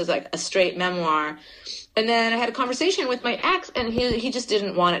that just as like a straight memoir. And then I had a conversation with my ex, and he just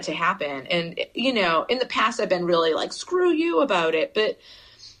didn't want it to happen. And, in the past I've been really like, screw you about it. But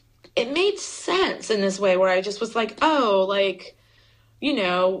it made sense in this way where I just was like, I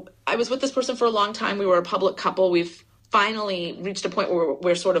was with this person for a long time. We were a public couple. We've finally reached a point where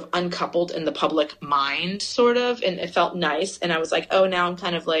we're sort of uncoupled in the public mind, sort of, and it felt nice. And I was like, now I'm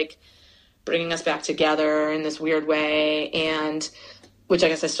kind of like bringing us back together in this weird way, and which I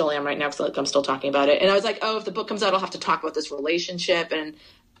guess I still am right now because I'm still talking about it. And I was like, if the book comes out, I'll have to talk about this relationship, and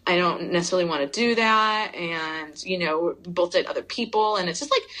I don't necessarily want to do that. And, we both date other people, and it's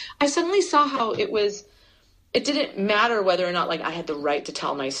just like I suddenly saw how it was it didn't matter whether or not like I had the right to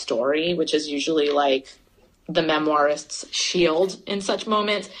tell my story, which is usually like the memoirist's shield in such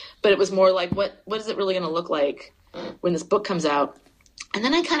moments. But it was more like, what is it really going to look like when this book comes out? And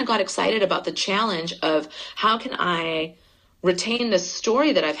then I kind of got excited about the challenge of how can I retain this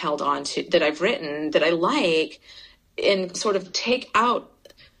story that I've held on to, that I've written, that I like, and sort of take out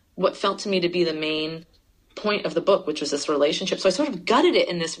what felt to me to be the main point of the book, which was this relationship. So I sort of gutted it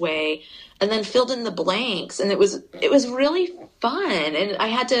in this way and then filled in the blanks. And it was really fun. And I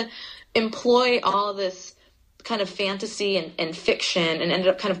had to employ all this kind of fantasy and fiction, and ended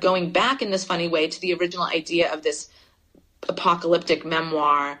up kind of going back in this funny way to the original idea of this apocalyptic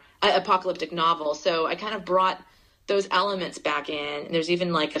novel. So I kind of brought those elements back in. And there's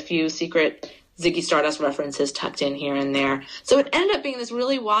even like a few secret Ziggy Stardust references tucked in here and there. So it ended up being this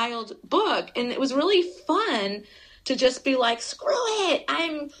really wild book, and it was really fun to just be like, screw it,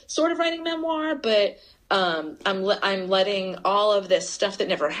 I'm sort of writing memoir, but I'm letting all of this stuff that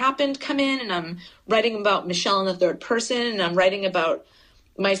never happened come in, and I'm writing about Michelle in the third person, and I'm writing about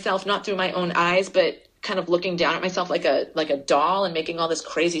myself not through my own eyes, but kind of looking down at myself like a doll and making all this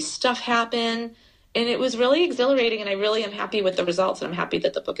crazy stuff happen. And it was really exhilarating, and I really am happy with the results, and I'm happy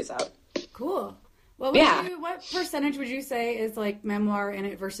that the book is out. Cool. What percentage would you say is like memoir in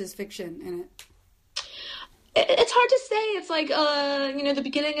it versus fiction in it? It's hard to say. It's like, the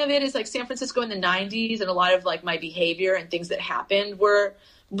beginning of it is like San Francisco in the 90s, and a lot of like my behavior and things that happened were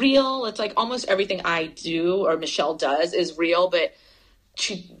real. It's like almost everything I do or Michelle does is real, but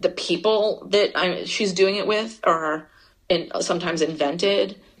the people that she's doing it with are sometimes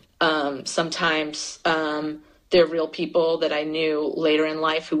invented. Sometimes they're real people that I knew later in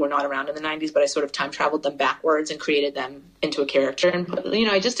life who were not around in the 90s, but I sort of time traveled them backwards and created them into a character. And,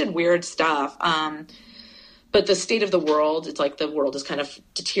 I just did weird stuff. But the state of the world, it's like the world is kind of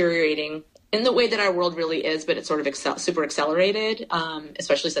deteriorating in the way that our world really is, but it's sort of super accelerated,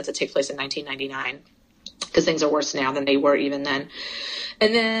 especially since it takes place in 1999, because things are worse now than they were even then.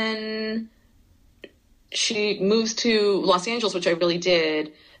 And then she moves to Los Angeles, which I really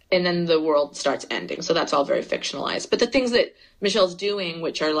did, and then the world starts ending. So that's all very fictionalized. But the things that Michelle's doing,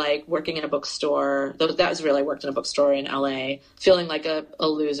 which are like working in a bookstore, that was real. I worked in a bookstore in LA, feeling like a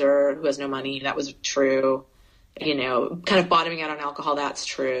loser who has no money. That was true. Kind of bottoming out on alcohol, that's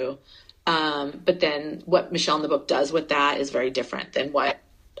true. But then what Michelle in the book does with that is very different than what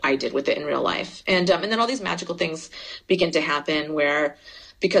I did with it in real life. And then all these magical things begin to happen where,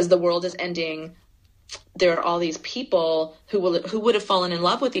 because the world is ending, there are all these people who would have fallen in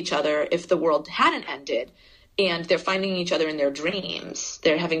love with each other if the world hadn't ended, and they're finding each other in their dreams.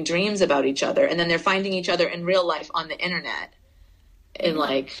 They're having dreams about each other, and then they're finding each other in real life on the internet, and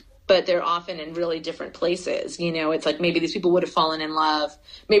but they're often in really different places. It's like maybe these people would have fallen in love.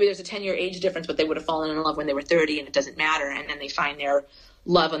 Maybe there's a 10-year age difference, but they would have fallen in love when they were 30, and it doesn't matter. And then they find their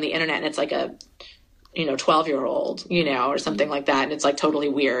love on the internet, and it's like a 12-year-old, or something like that. And it's like totally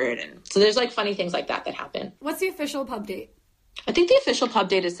weird. And so there's like funny things like that happen. What's the official pub date? I think the official pub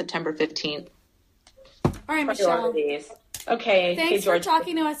date is September 15th. All right, Michelle. Okay. Thanks hey, George. for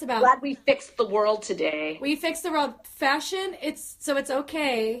talking to us about. Glad we fixed the world today. We fixed the world. Fashion, it's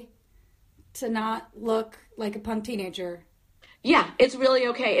okay to not look like a punk teenager. Yeah, it's really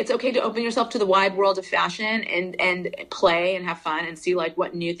okay. It's okay to open yourself to the wide world of fashion and play and have fun and see like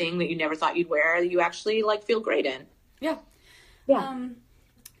what new thing that you never thought you'd wear that you actually like feel great in. Yeah. Yeah.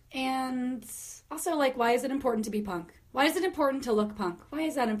 And also, like, why is it important to be punk? Why is it important to look punk? Why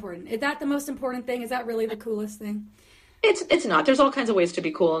is that important? Is that the most important thing? Is that really the coolest thing? It's not. There's all kinds of ways to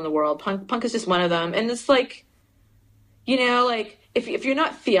be cool in the world. Punk is just one of them. And it's like, like if you're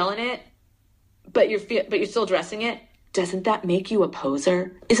not feeling it, but you're still dressing it, doesn't that make you a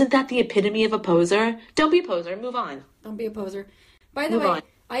poser? Isn't that the epitome of a poser? Don't be a poser. Move on. Don't be a poser. By the way,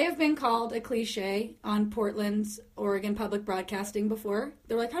 I have been called a cliche on Portland's Oregon Public Broadcasting before.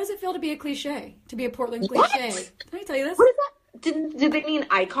 They're like, how does it feel to be a cliche? To be a Portland cliche? What? Can I tell you this? What is that? Did they mean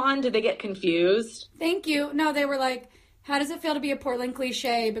icon? Did they get confused? Thank you. No, they were like, how does it feel to be a Portland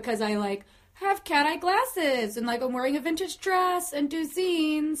cliche? Because I like have cat eye glasses and like I'm wearing a vintage dress and do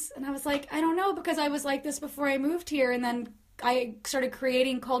zines. And I was like, I don't know, because I was like this before I moved here, and then I started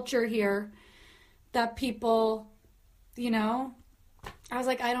creating culture here that people, I was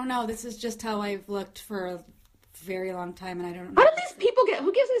like, I don't know, this is just how I've looked for a very long time, and I don't know. How did these people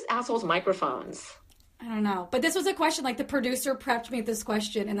who gives these assholes microphones? I don't know. But this was a question, like the producer prepped me with this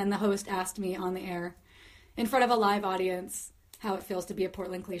question, and then the host asked me on the air in front of a live audience how it feels to be a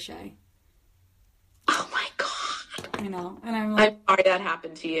Portland cliche. Oh my God. And I'm like, I'm sorry that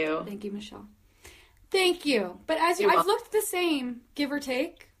happened to you. Thank you, Michelle. Thank you. But I've looked the same, give or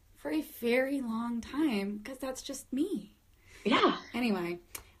take, for a very long time because that's just me. Yeah. Anyway,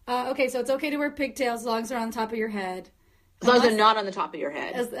 okay, so it's okay to wear pigtails as long as they're on the top of your head. As long as they're not on the top of your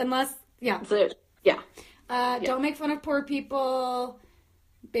head. Yeah. So, yeah. Don't make fun of poor people.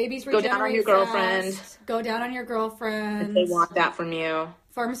 Babies Go down on your girlfriend. Go down on your girlfriend. If they want that from you.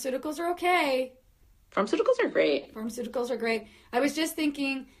 Pharmaceuticals are okay. Pharmaceuticals are great. Pharmaceuticals are great. I was just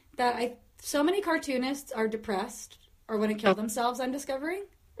thinking that so many cartoonists are depressed or want to kill themselves, I'm discovering.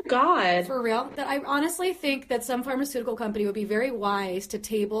 God. For real. That I honestly think that some pharmaceutical company would be very wise to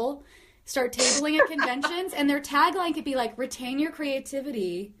start tabling at conventions, and their tagline could be like, retain your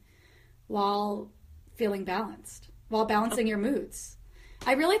creativity while feeling balanced, while balancing your moods.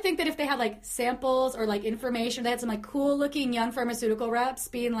 I really think that if they had like samples or like information, they had some like cool looking young pharmaceutical reps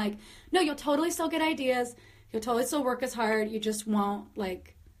being like, no, you'll totally still get ideas. You'll totally still work as hard. You just won't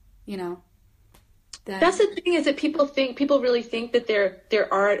That's the thing is that people really think that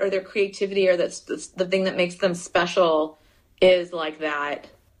their art or their creativity or that's the thing that makes them special is like that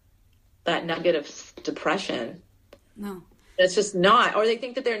nugget of depression. No. It's just not. Or they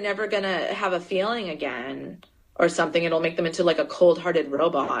think that they're never going to have a feeling again or something. It'll make them into like a cold-hearted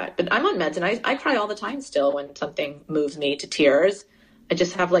robot. But I'm on meds and I cry all the time still when something moves me to tears. I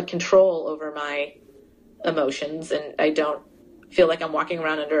just have like control over my emotions and I don't feel like I'm walking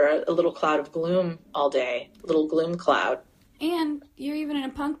around under a little cloud of gloom all day. A little gloom cloud. And you're even in a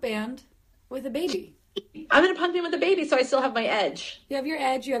punk band with a baby. I'm in a punk band with a baby, so I still have my edge. You have your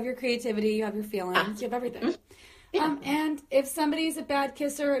edge, you have your creativity, you have your feelings, you have everything. Yeah. And if somebody's a bad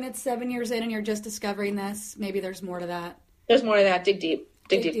kisser and it's 7 years in and you're just discovering this, maybe there's more to that. There's more to that. Dig deep.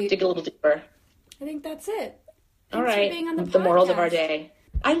 Dig deep. Dig a little deeper. I think that's it. Thanks all right. For being on the morals of our day.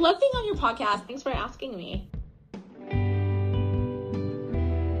 I love being on your podcast. Thanks for asking me.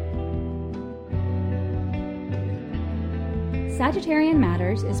 Sagittarian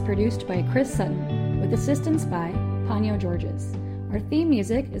Matters is produced by Chris Sutton with assistance by Ponyo Georges. Our theme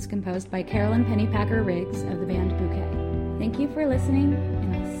music is composed by Carolyn Pennypacker Riggs of the band Bouquet. Thank you for listening,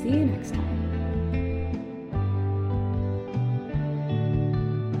 and I'll see you next time.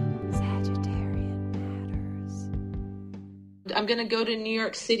 Sagittarian Matters. I'm going to go to New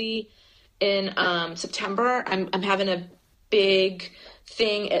York City in September. I'm having a big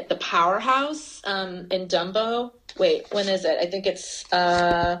thing at the Powerhouse in Dumbo. Wait, when is it? I think it's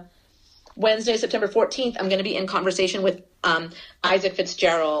Wednesday, September 14th. I'm going to be in conversation with Isaac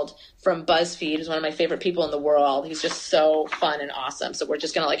Fitzgerald from BuzzFeed, who's one of my favorite people in the world. He's just so fun and awesome. So we're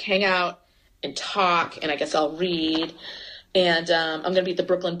just going to like hang out and talk, and I guess I'll read. And I'm going to be at the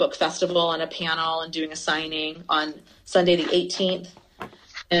Brooklyn Book Festival on a panel and doing a signing on Sunday the 18th.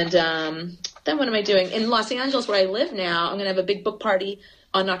 And then what am I doing? In Los Angeles, where I live now, I'm going to have a big book party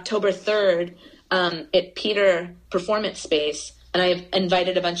on October 3rd at Peter Performance Space. And I've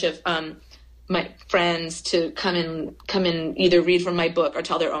invited a bunch of my friends to come and either read from my book or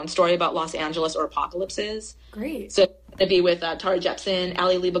tell their own story about Los Angeles or apocalypses. Great. So I'm going to be with Tara Jepson,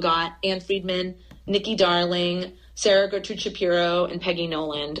 Ali Liebegot, Ann Friedman, Nikki Darling, Sarah Gertrude Shapiro, and Peggy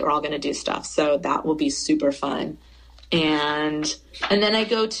Noland are all going to do stuff. So that will be super fun. And then I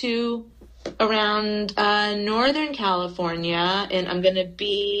go to around Northern California, and I'm going to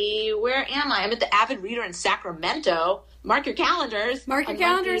be, where am I? I'm at the Avid Reader in Sacramento. Mark your calendars. Mark your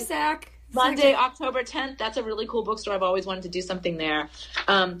calendars, Zach. Monday, October 10th. That's a really cool bookstore. I've always wanted to do something there.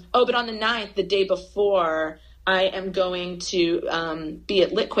 But on the 9th, the day before, I am going to be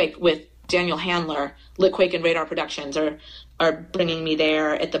at Litquake with Daniel Handler. Litquake and Radar Productions are bringing me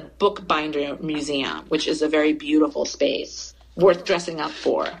there at the Bookbinder Museum, which is a very beautiful space, worth dressing up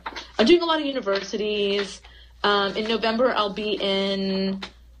for. I'm doing a lot of universities. In November, I'll be in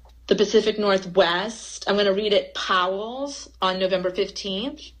the Pacific Northwest. I'm going to read at Powell's on November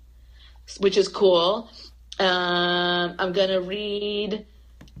 15th, which is cool. I'm going to read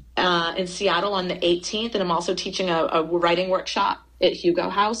in Seattle on the 18th, and I'm also teaching a writing workshop at Hugo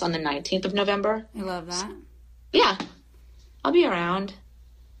House on the 19th of November. I love that. Yeah. I'll be around.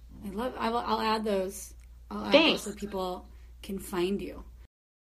 I'll add those. I'll add Thanks. those so people can find you.